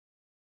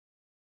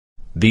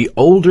 The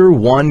older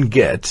one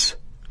gets,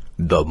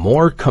 the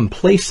more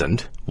complacent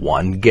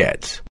one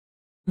gets.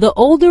 The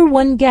older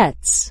one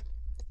gets,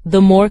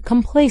 the more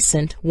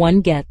complacent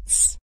one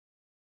gets.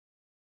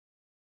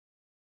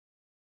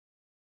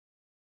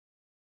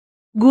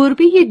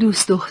 گربه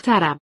دوست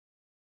دخترم.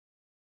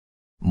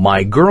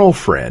 My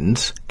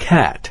girlfriend's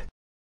cat.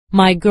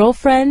 My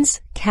girlfriend's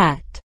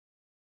cat.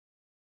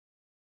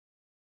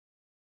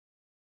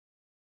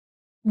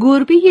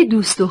 گربه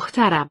دوست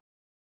دخترم.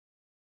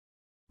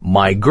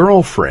 My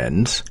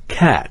girlfriend's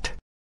cat.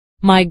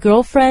 My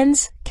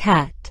girlfriend's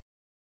cat.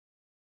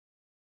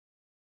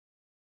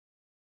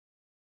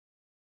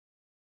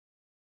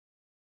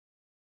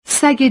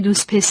 سگ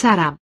دوست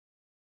پسرم.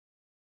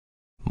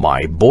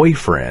 My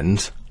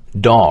boyfriend's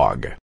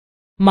dog.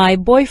 My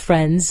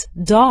boyfriend's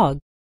dog.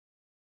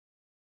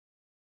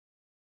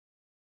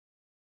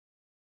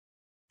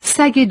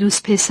 سگ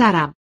دوست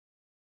پسرم.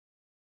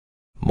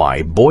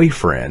 My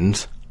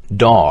boyfriend's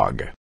dog.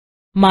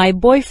 My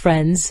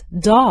boyfriend's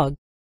dog.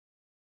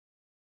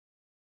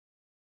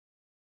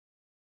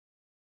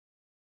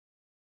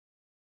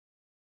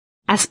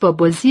 اسباب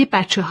بازی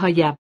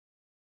بچه‌هایم.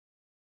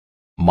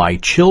 My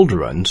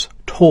children's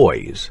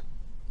toys.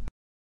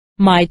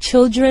 My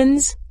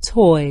children's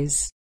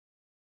toys.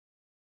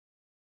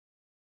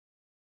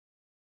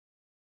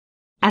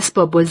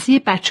 اسباب بازی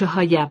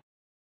بچه‌هایم.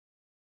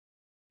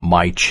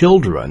 My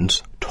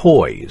children's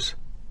toys.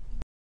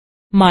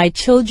 My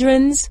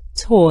children's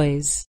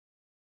toys.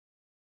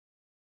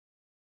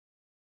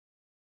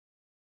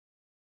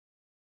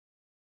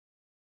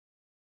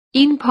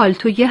 این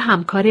پالتوی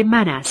همکار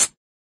من است.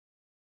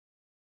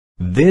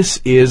 This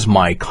is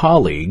my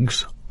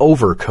colleague's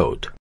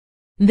overcoat.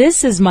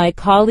 This is my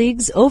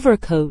colleague's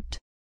overcoat.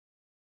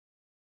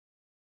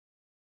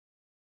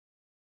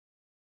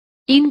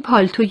 این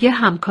پالتوی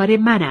همکار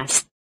من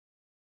است.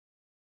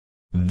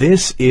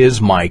 This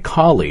is my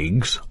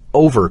colleague's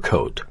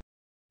overcoat.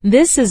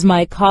 This is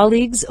my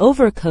colleague's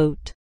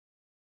overcoat.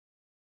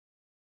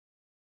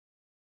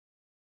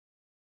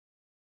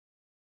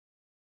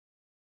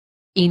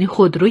 این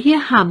خودروی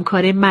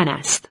همکار من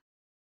است.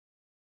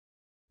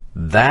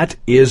 That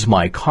is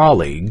my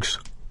colleague's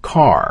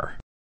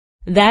car.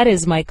 That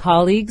is my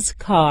colleague's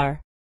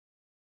car.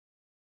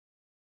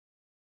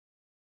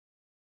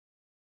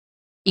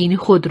 این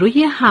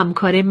خودروی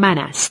همکار من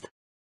است.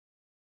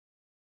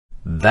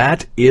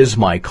 That is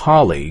my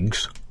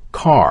colleague's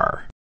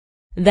car.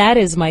 That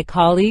is my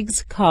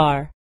colleague's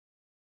car.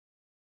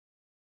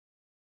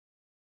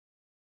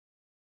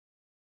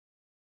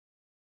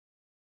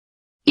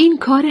 این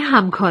کار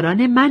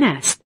همکاران من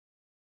است.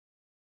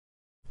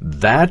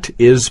 That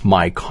is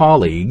my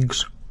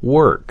colleague's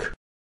work.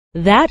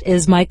 That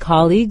is my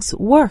colleague's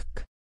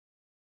work.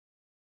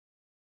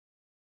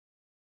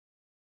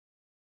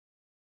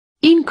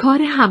 این کار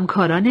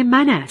همکاران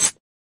من است.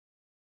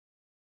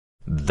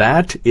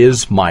 That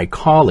is my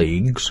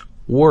colleague's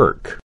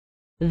work.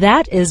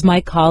 That is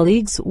my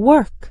colleague's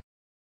work.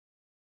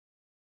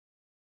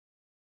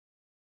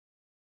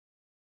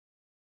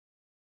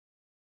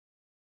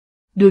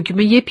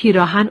 دگمه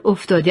پیراهن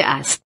افتاده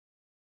است.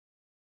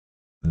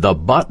 The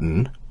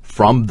button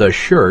from the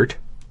shirt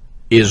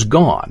is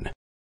gone.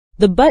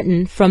 The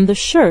button from the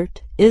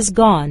shirt is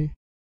gone.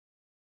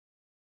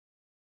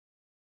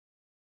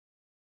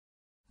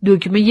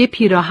 دگمه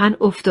پیراهن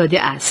افتاده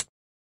است.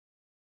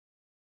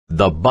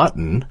 The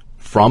button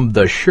from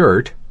the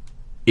shirt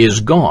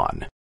is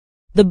gone.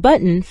 The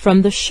button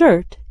from the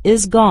shirt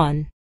is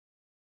gone.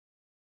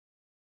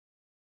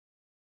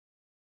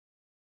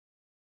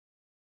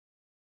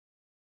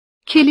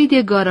 کلید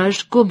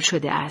گاراژ گم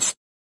شده است.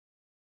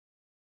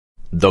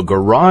 The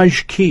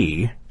garage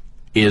key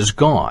is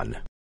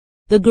gone.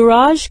 The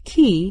garage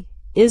key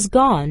is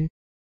gone.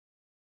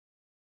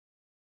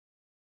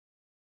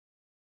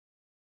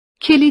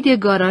 کلید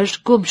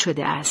گاراژ گم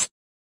شده است.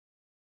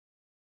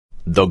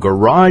 The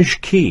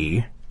garage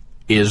key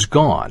is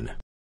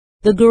gone.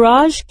 The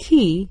garage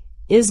key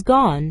is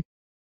gone.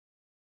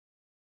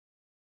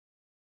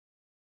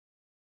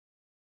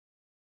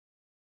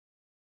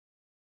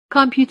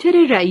 کامپیوتر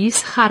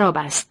رئیس خراب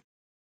است.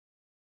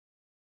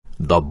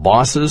 The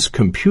boss's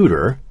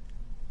computer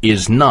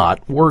is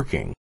not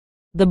working.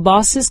 The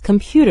boss's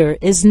computer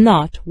is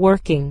not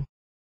working.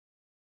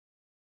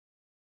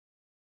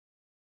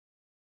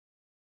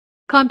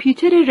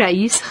 کامپیوتر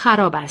رئیس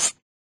خراب است.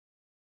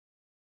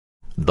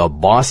 The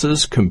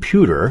boss's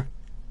computer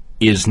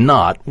is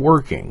not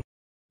working.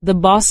 The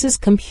boss's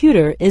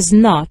computer is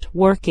not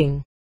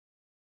working.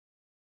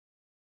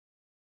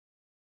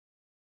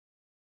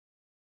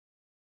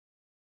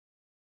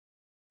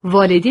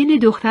 والدین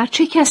دختر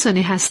چه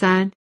کسانی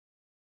هستند؟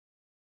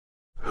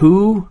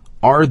 Who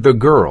are the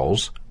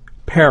girl's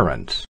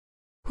parents?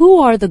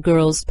 Who are the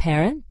girl's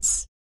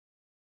parents?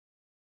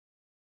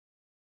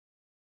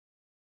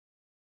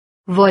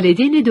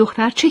 والدین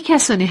دختر چه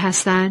کسانی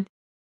هستند؟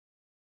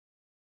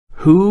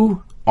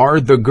 Who are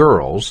the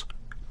girl's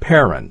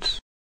parents?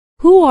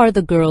 Who are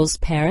the girl's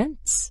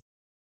parents?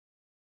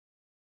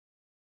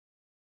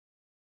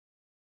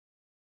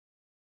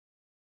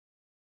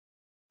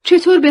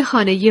 چطور به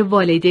خانه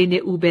والدین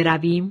او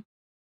برویم؟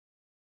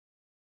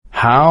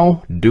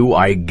 How do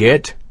I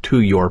get to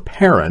your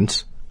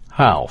parents'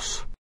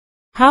 house?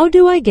 How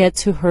do I get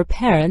to her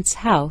parents'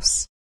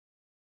 house?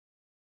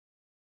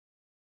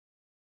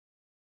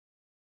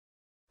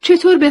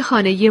 چطور به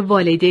خانه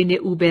والدین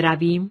او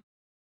برویم؟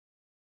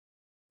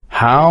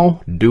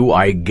 How do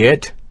I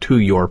get to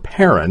your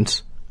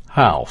parents'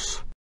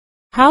 house?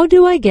 How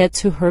do I get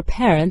to her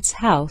parents'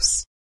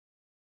 house?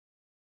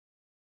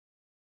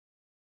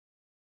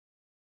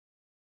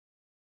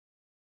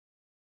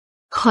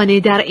 خانه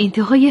در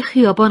انتهای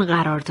خیابان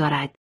قرار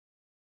دارد.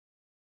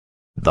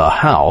 The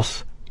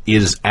house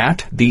is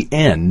at the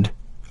end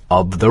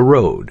of the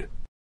road.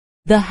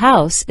 The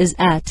house is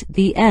at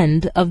the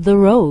end of the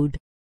road.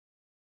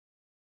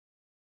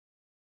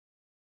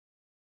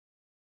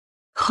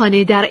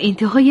 خانه در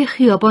انتهای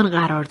خیابان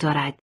قرار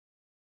دارد.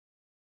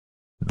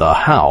 The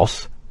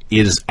house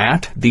is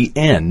at the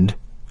end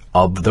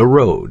of the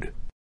road.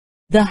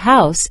 The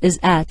house is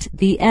at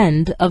the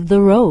end of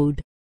the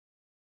road.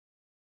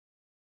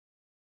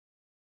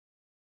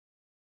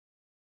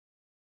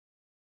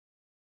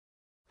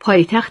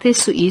 پایتخت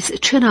سوئیس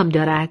چه نام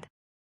دارد؟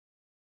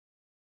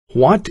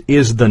 What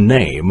is the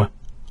name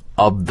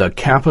of the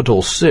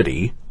capital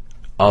city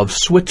of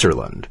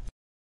Switzerland?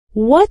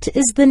 What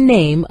is the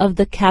name of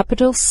the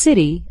capital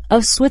city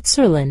of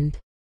Switzerland?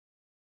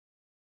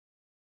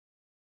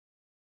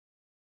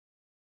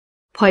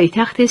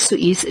 پایتخت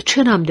سوئیس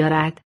چه نام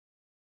دارد؟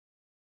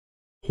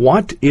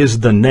 What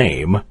is the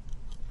name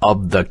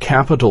of the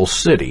capital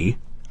city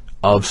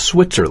of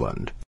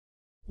Switzerland?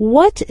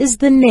 What is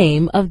the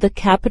name of the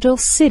capital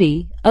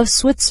city of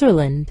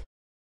Switzerland?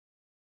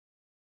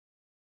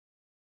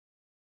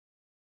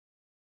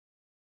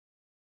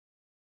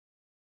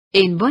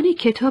 عنوان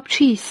کتاب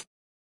چیست؟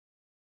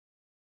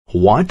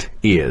 What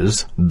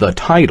is the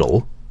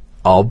title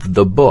of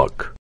the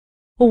book?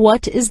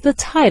 What is the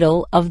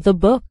title of the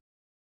book?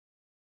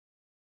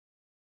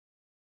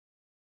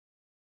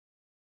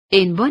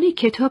 عنوان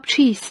کتاب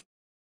چیست؟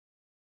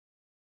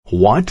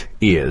 What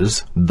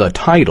is the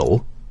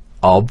title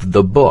of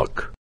the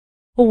book?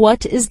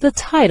 What is the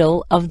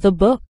title of the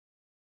book?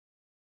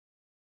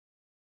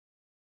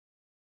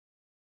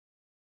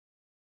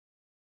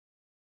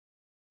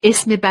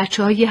 اسم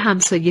بچه‌های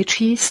همسایه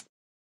چیست؟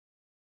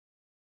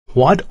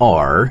 What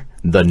are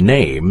the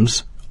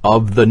names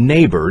of the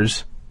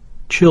neighbors'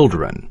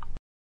 children?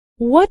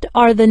 What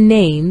are the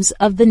names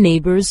of the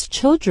neighbors'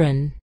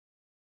 children?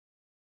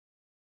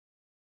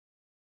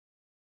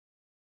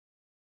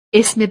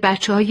 اسم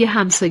بچه‌های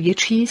همسایه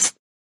چیست؟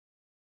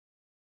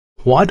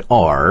 What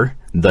are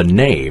the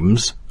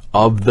names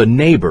of the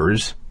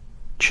neighbors'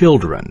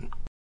 children?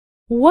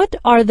 What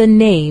are the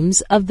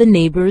names of the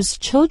neighbors'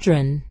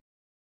 children?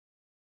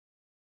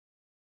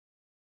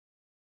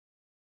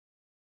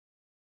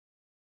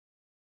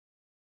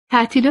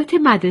 تعطیلات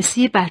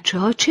مدرسه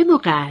بچه‌ها چه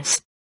موقع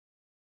است؟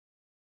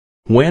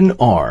 When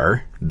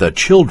are the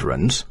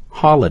children's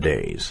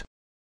holidays?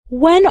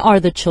 When are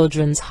the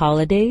children's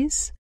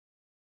holidays?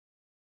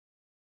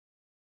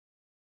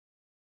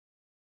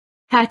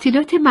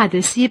 تعطیلات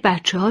مدرسه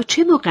بچه‌ها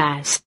چه موقع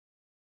است؟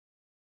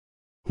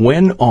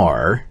 When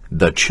are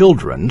the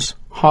children's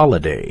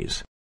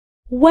holidays?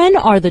 When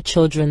are the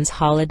children's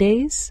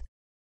holidays?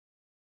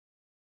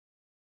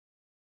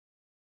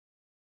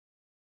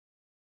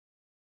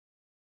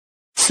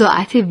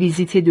 ساعت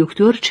ویزیت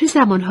دکتر چه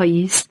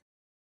زمانهایی است؟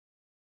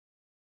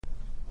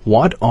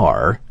 What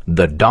are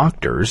the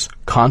doctor's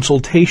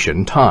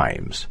consultation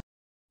times?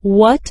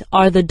 What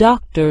are the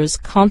doctor's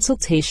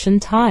consultation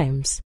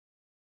times?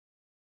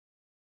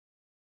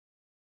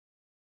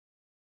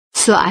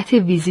 ساعت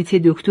ویزیت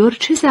دکتر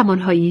چه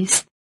زمانهایی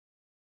است؟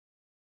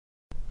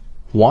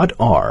 What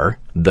are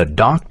the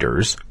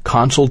doctor's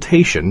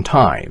consultation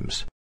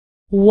times?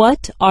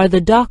 What are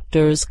the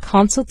doctor's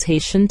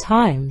consultation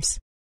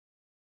times?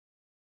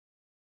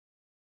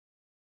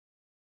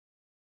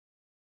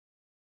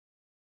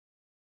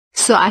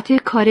 ساعت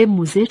کار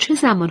موزه چه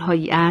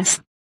زمانهایی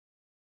است؟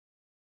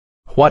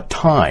 What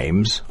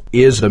times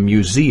is the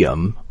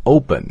museum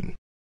open?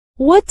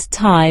 What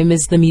time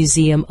is the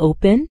museum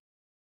open?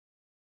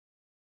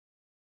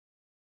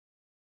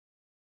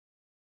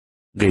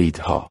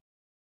 قیدها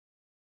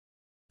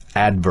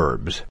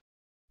Adverbs.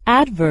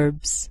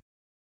 Adverbs.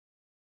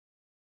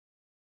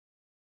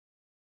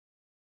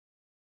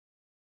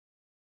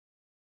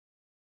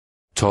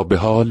 تا به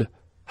حال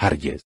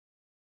هرگز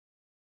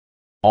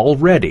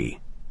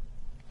Already.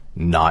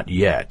 Not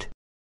yet.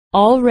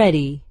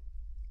 Already.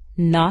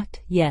 Not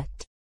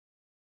yet.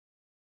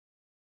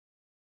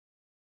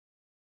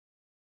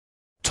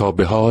 تا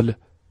به حال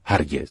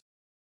هرگز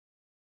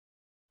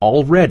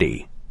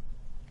Already.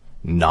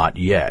 Not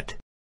yet.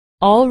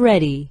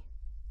 Already.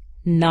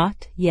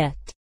 Not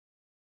yet.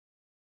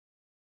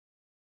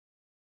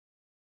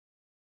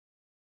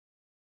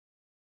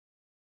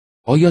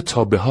 آیا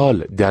تا به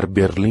حال در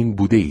برلین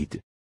بوده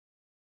اید؟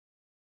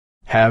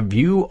 Have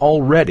you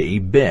already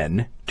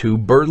been to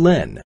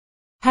Berlin?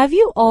 Have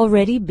you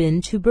already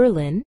been to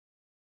Berlin?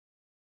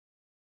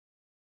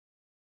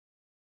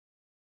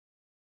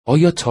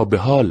 آیا تا به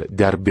حال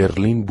در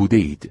برلین بوده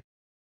اید؟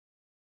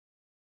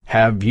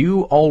 Have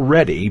you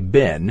already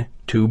been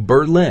to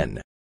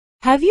Berlin?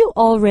 Have you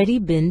already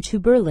been to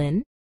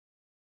Berlin?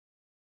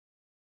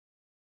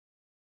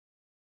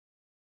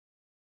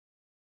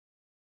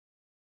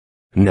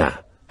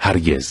 نه،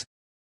 هرگز.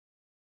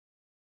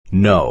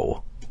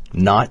 No.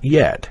 Not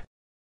yet.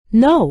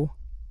 No,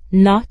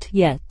 not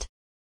yet.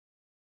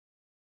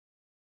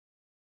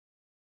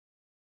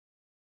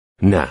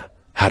 نه،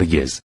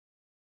 هرگز.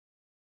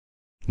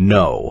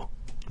 No.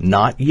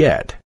 Not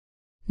yet.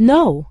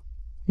 No,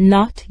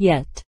 not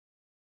yet.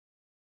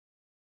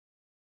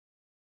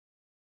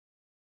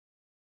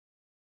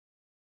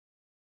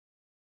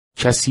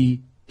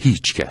 کسی،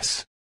 هیچ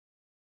کس.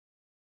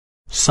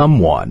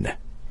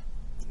 Someone.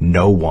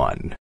 No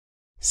one.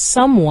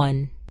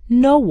 Someone,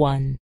 no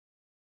one.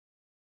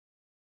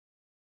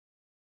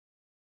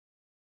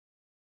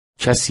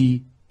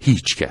 کسی،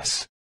 هیچ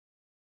کس.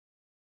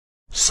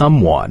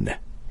 Someone.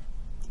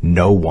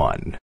 No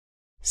one.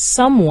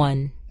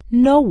 Someone,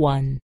 no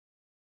one.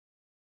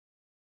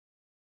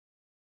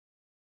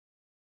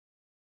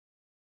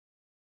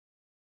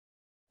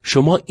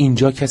 شما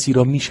اینجا کسی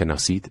را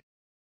میشناسید؟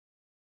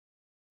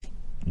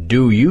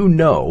 Do you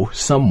know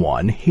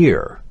someone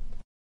here?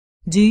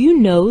 Do you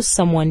know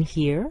someone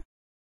here?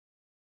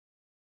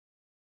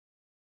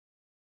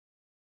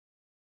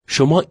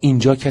 شما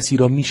اینجا کسی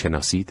را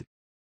میشناسید؟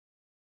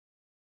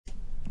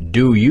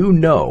 Do you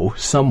know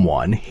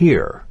someone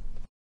here?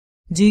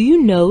 Do you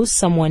know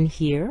someone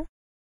here?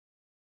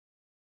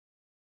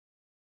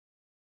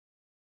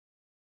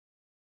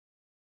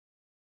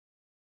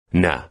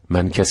 نه،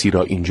 من کسی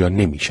را اینجا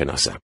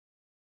نمیشناسم.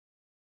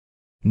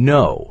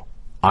 No,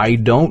 I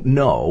don't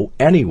know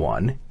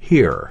anyone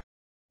here.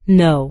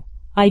 No,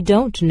 I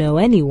don't know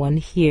anyone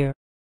here.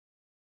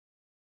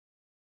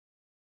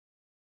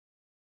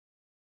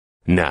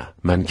 نه،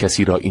 من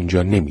کسی را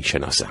اینجا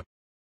نمیشناسم.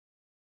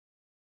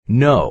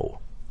 No,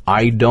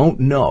 I don't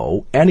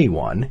know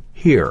anyone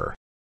here.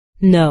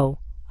 No,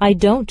 I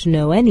don't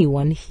know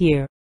anyone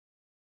here.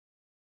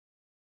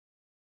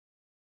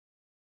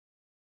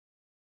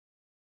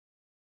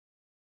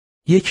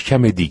 یک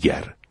کم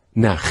دیگر.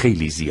 نه،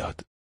 خیلی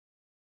زیاد.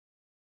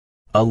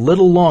 A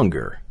little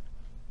longer.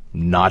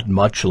 Not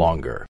much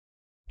longer.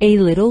 A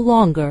little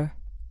longer.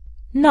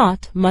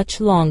 Not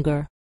much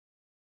longer.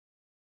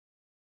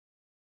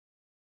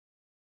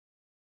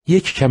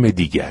 یک کم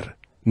دیگر.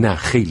 نه،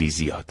 خیلی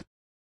زیاد.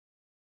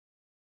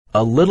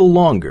 A little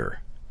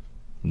longer.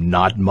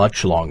 Not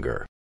much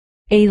longer.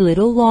 A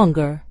little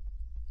longer.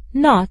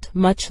 Not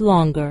much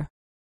longer.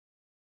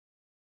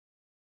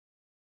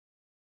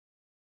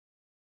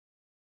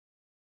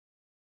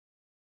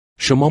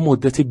 شما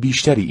مدت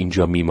بیشتری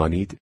اینجا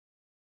میمانید؟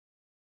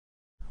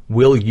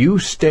 Will you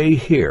stay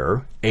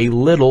here a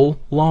little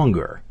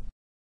longer?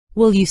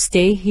 Will you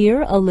stay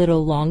here a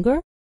little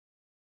longer?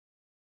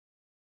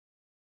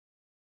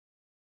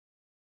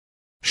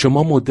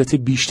 شما مدت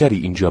بیشتری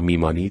اینجا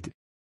میمانید؟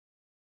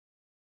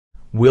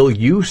 Will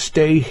you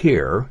stay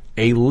here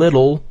a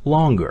little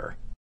longer?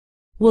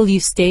 Will you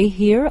stay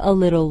here a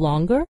little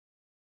longer?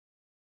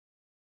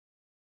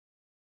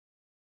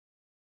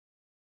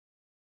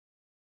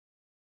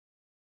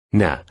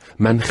 نه،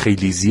 من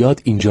خیلی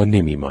زیاد اینجا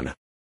نمیمانم.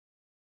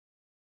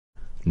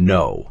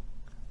 No,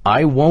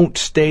 I won't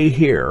stay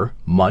here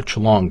much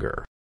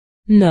longer.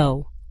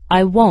 No,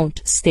 I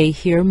won't stay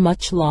here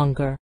much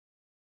longer.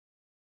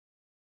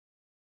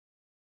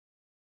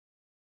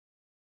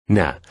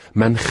 نه،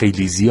 من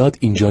خیلی زیاد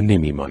اینجا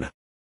نمیمانم.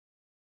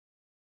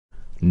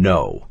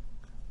 No,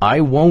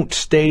 I won't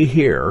stay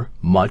here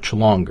much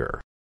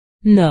longer.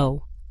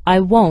 No, I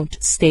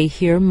won't stay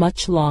here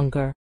much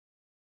longer.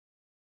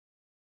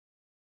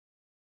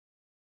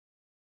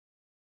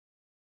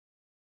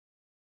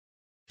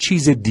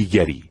 چیز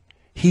دیگری.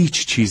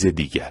 هیچ چیز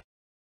دیگر.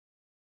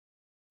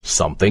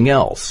 Something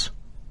else.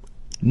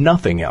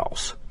 Nothing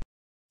else.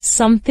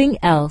 Something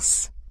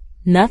else.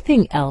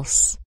 Nothing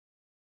else.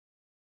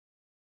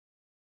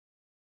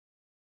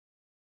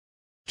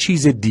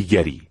 چیز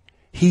دیگری.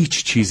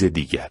 هیچ چیز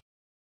دیگر.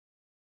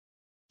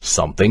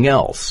 Something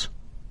else.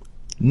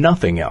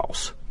 Nothing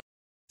else.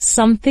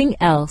 Something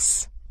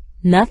else.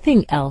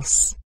 Nothing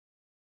else.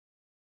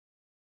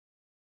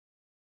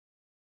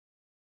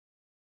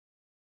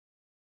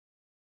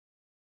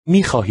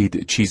 می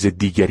خواهید چیز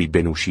دیگری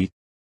بنوشید؟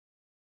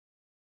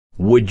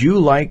 Would you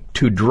like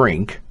to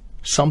drink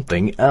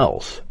something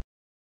else?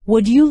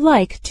 Would you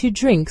like to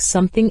drink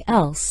something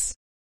else?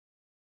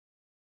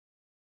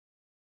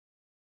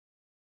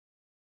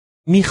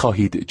 می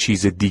خواهید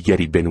چیز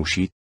دیگری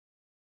بنوشید؟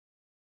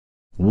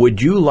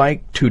 Would you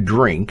like to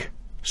drink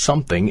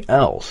something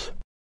else?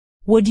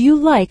 Would you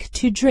like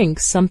to drink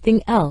something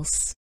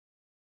else?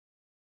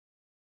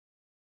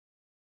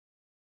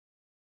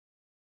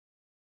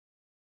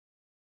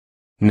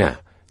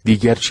 نه،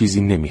 دیگر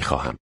چیزی نمی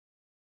خواهم.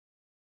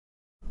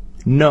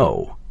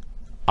 No,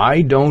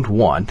 I don't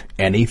want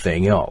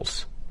anything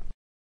else.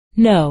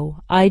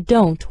 No, I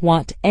don't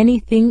want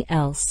anything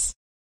else.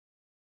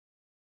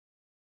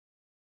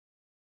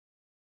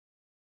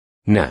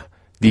 نه،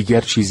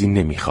 دیگر چیزی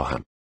نمی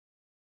خواهم.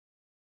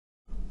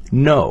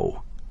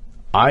 No,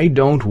 I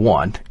don't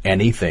want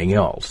anything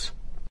else.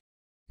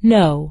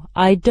 No,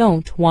 I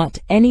don't want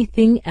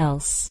anything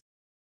else.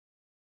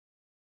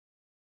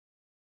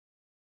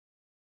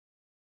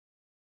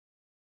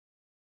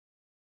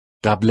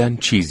 قبلا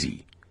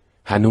چیزی.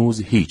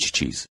 هنوز هیچ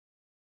چیز.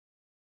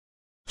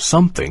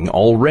 Something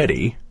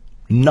already,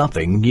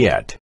 nothing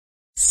yet.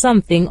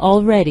 Something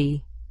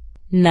already.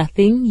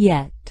 Nothing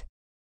yet.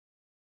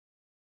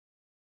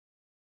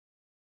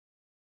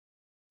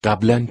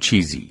 قبلا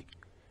چیزی.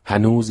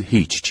 هنوز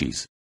هیچ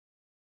چیز.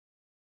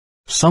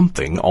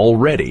 Something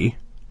already,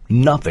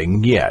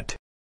 nothing yet.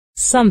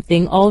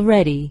 Something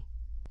already.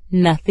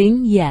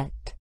 Nothing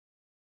yet.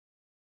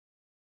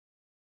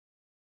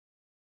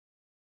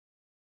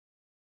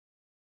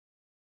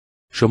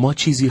 شما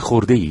چیزی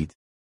خورده اید؟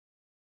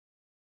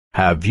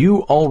 Have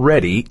you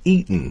already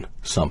eaten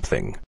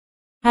something?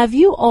 Have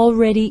you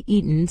already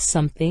eaten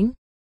something?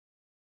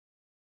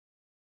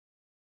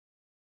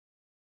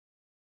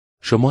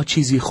 شما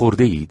چیزی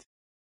خورده اید؟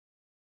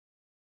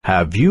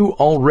 Have you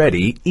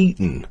already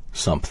eaten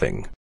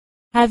something?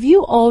 Have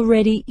you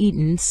already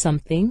eaten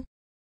something?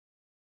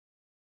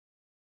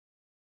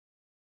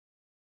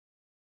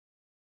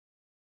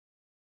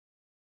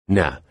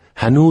 نه،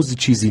 هنوز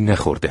چیزی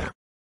نخوردم.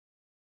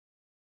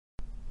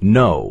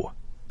 No,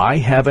 I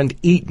haven't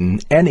eaten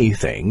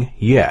anything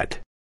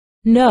yet.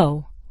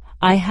 No,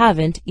 I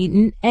haven't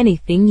eaten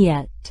anything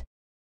yet.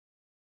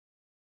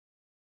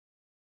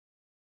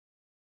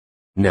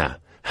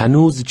 نه،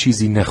 هنوز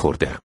چیزی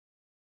نخوردم.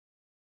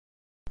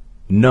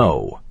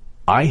 No,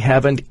 I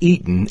haven't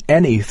eaten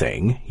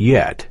anything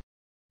yet.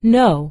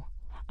 No,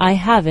 I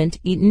haven't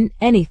eaten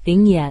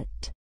anything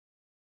yet.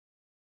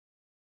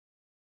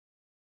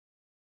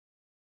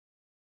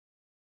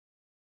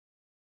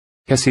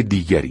 کس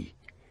دیگری.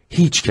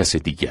 هیچ کس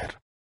دیگر.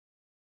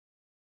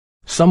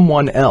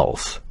 Someone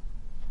else.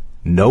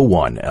 No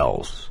one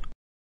else.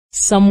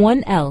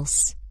 Someone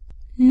else.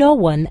 No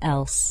one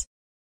else.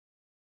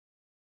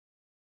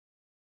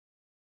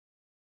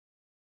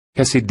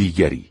 کس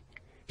دیگری.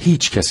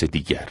 هیچ کس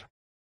دیگر.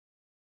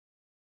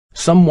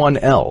 Someone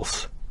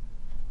else.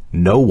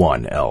 No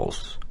one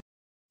else.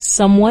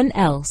 Someone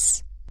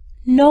else.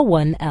 No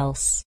one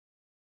else.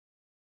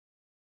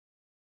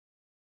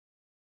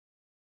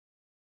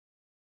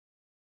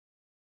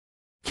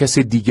 کس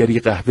دیگری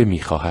قهوه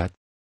می خواهد؟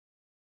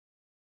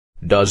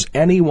 Does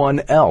anyone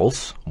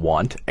else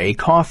want a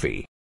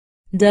coffee?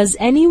 Does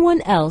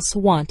anyone else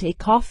want a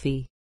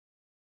coffee?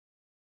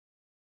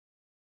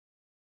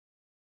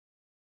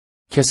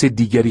 کس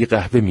دیگری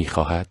قهوه می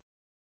خواهد؟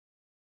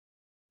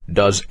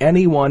 Does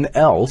anyone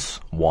else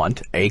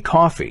want a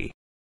coffee?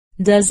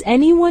 Does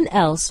anyone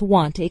else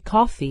want a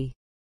coffee?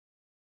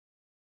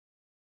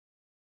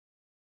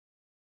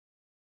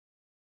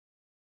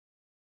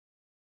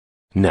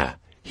 نه،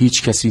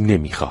 هیچ کسی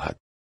نمی خواهد.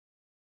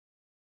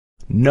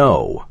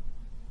 No.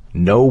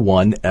 No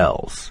one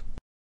else.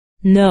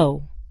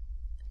 No.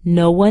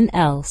 No one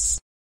else.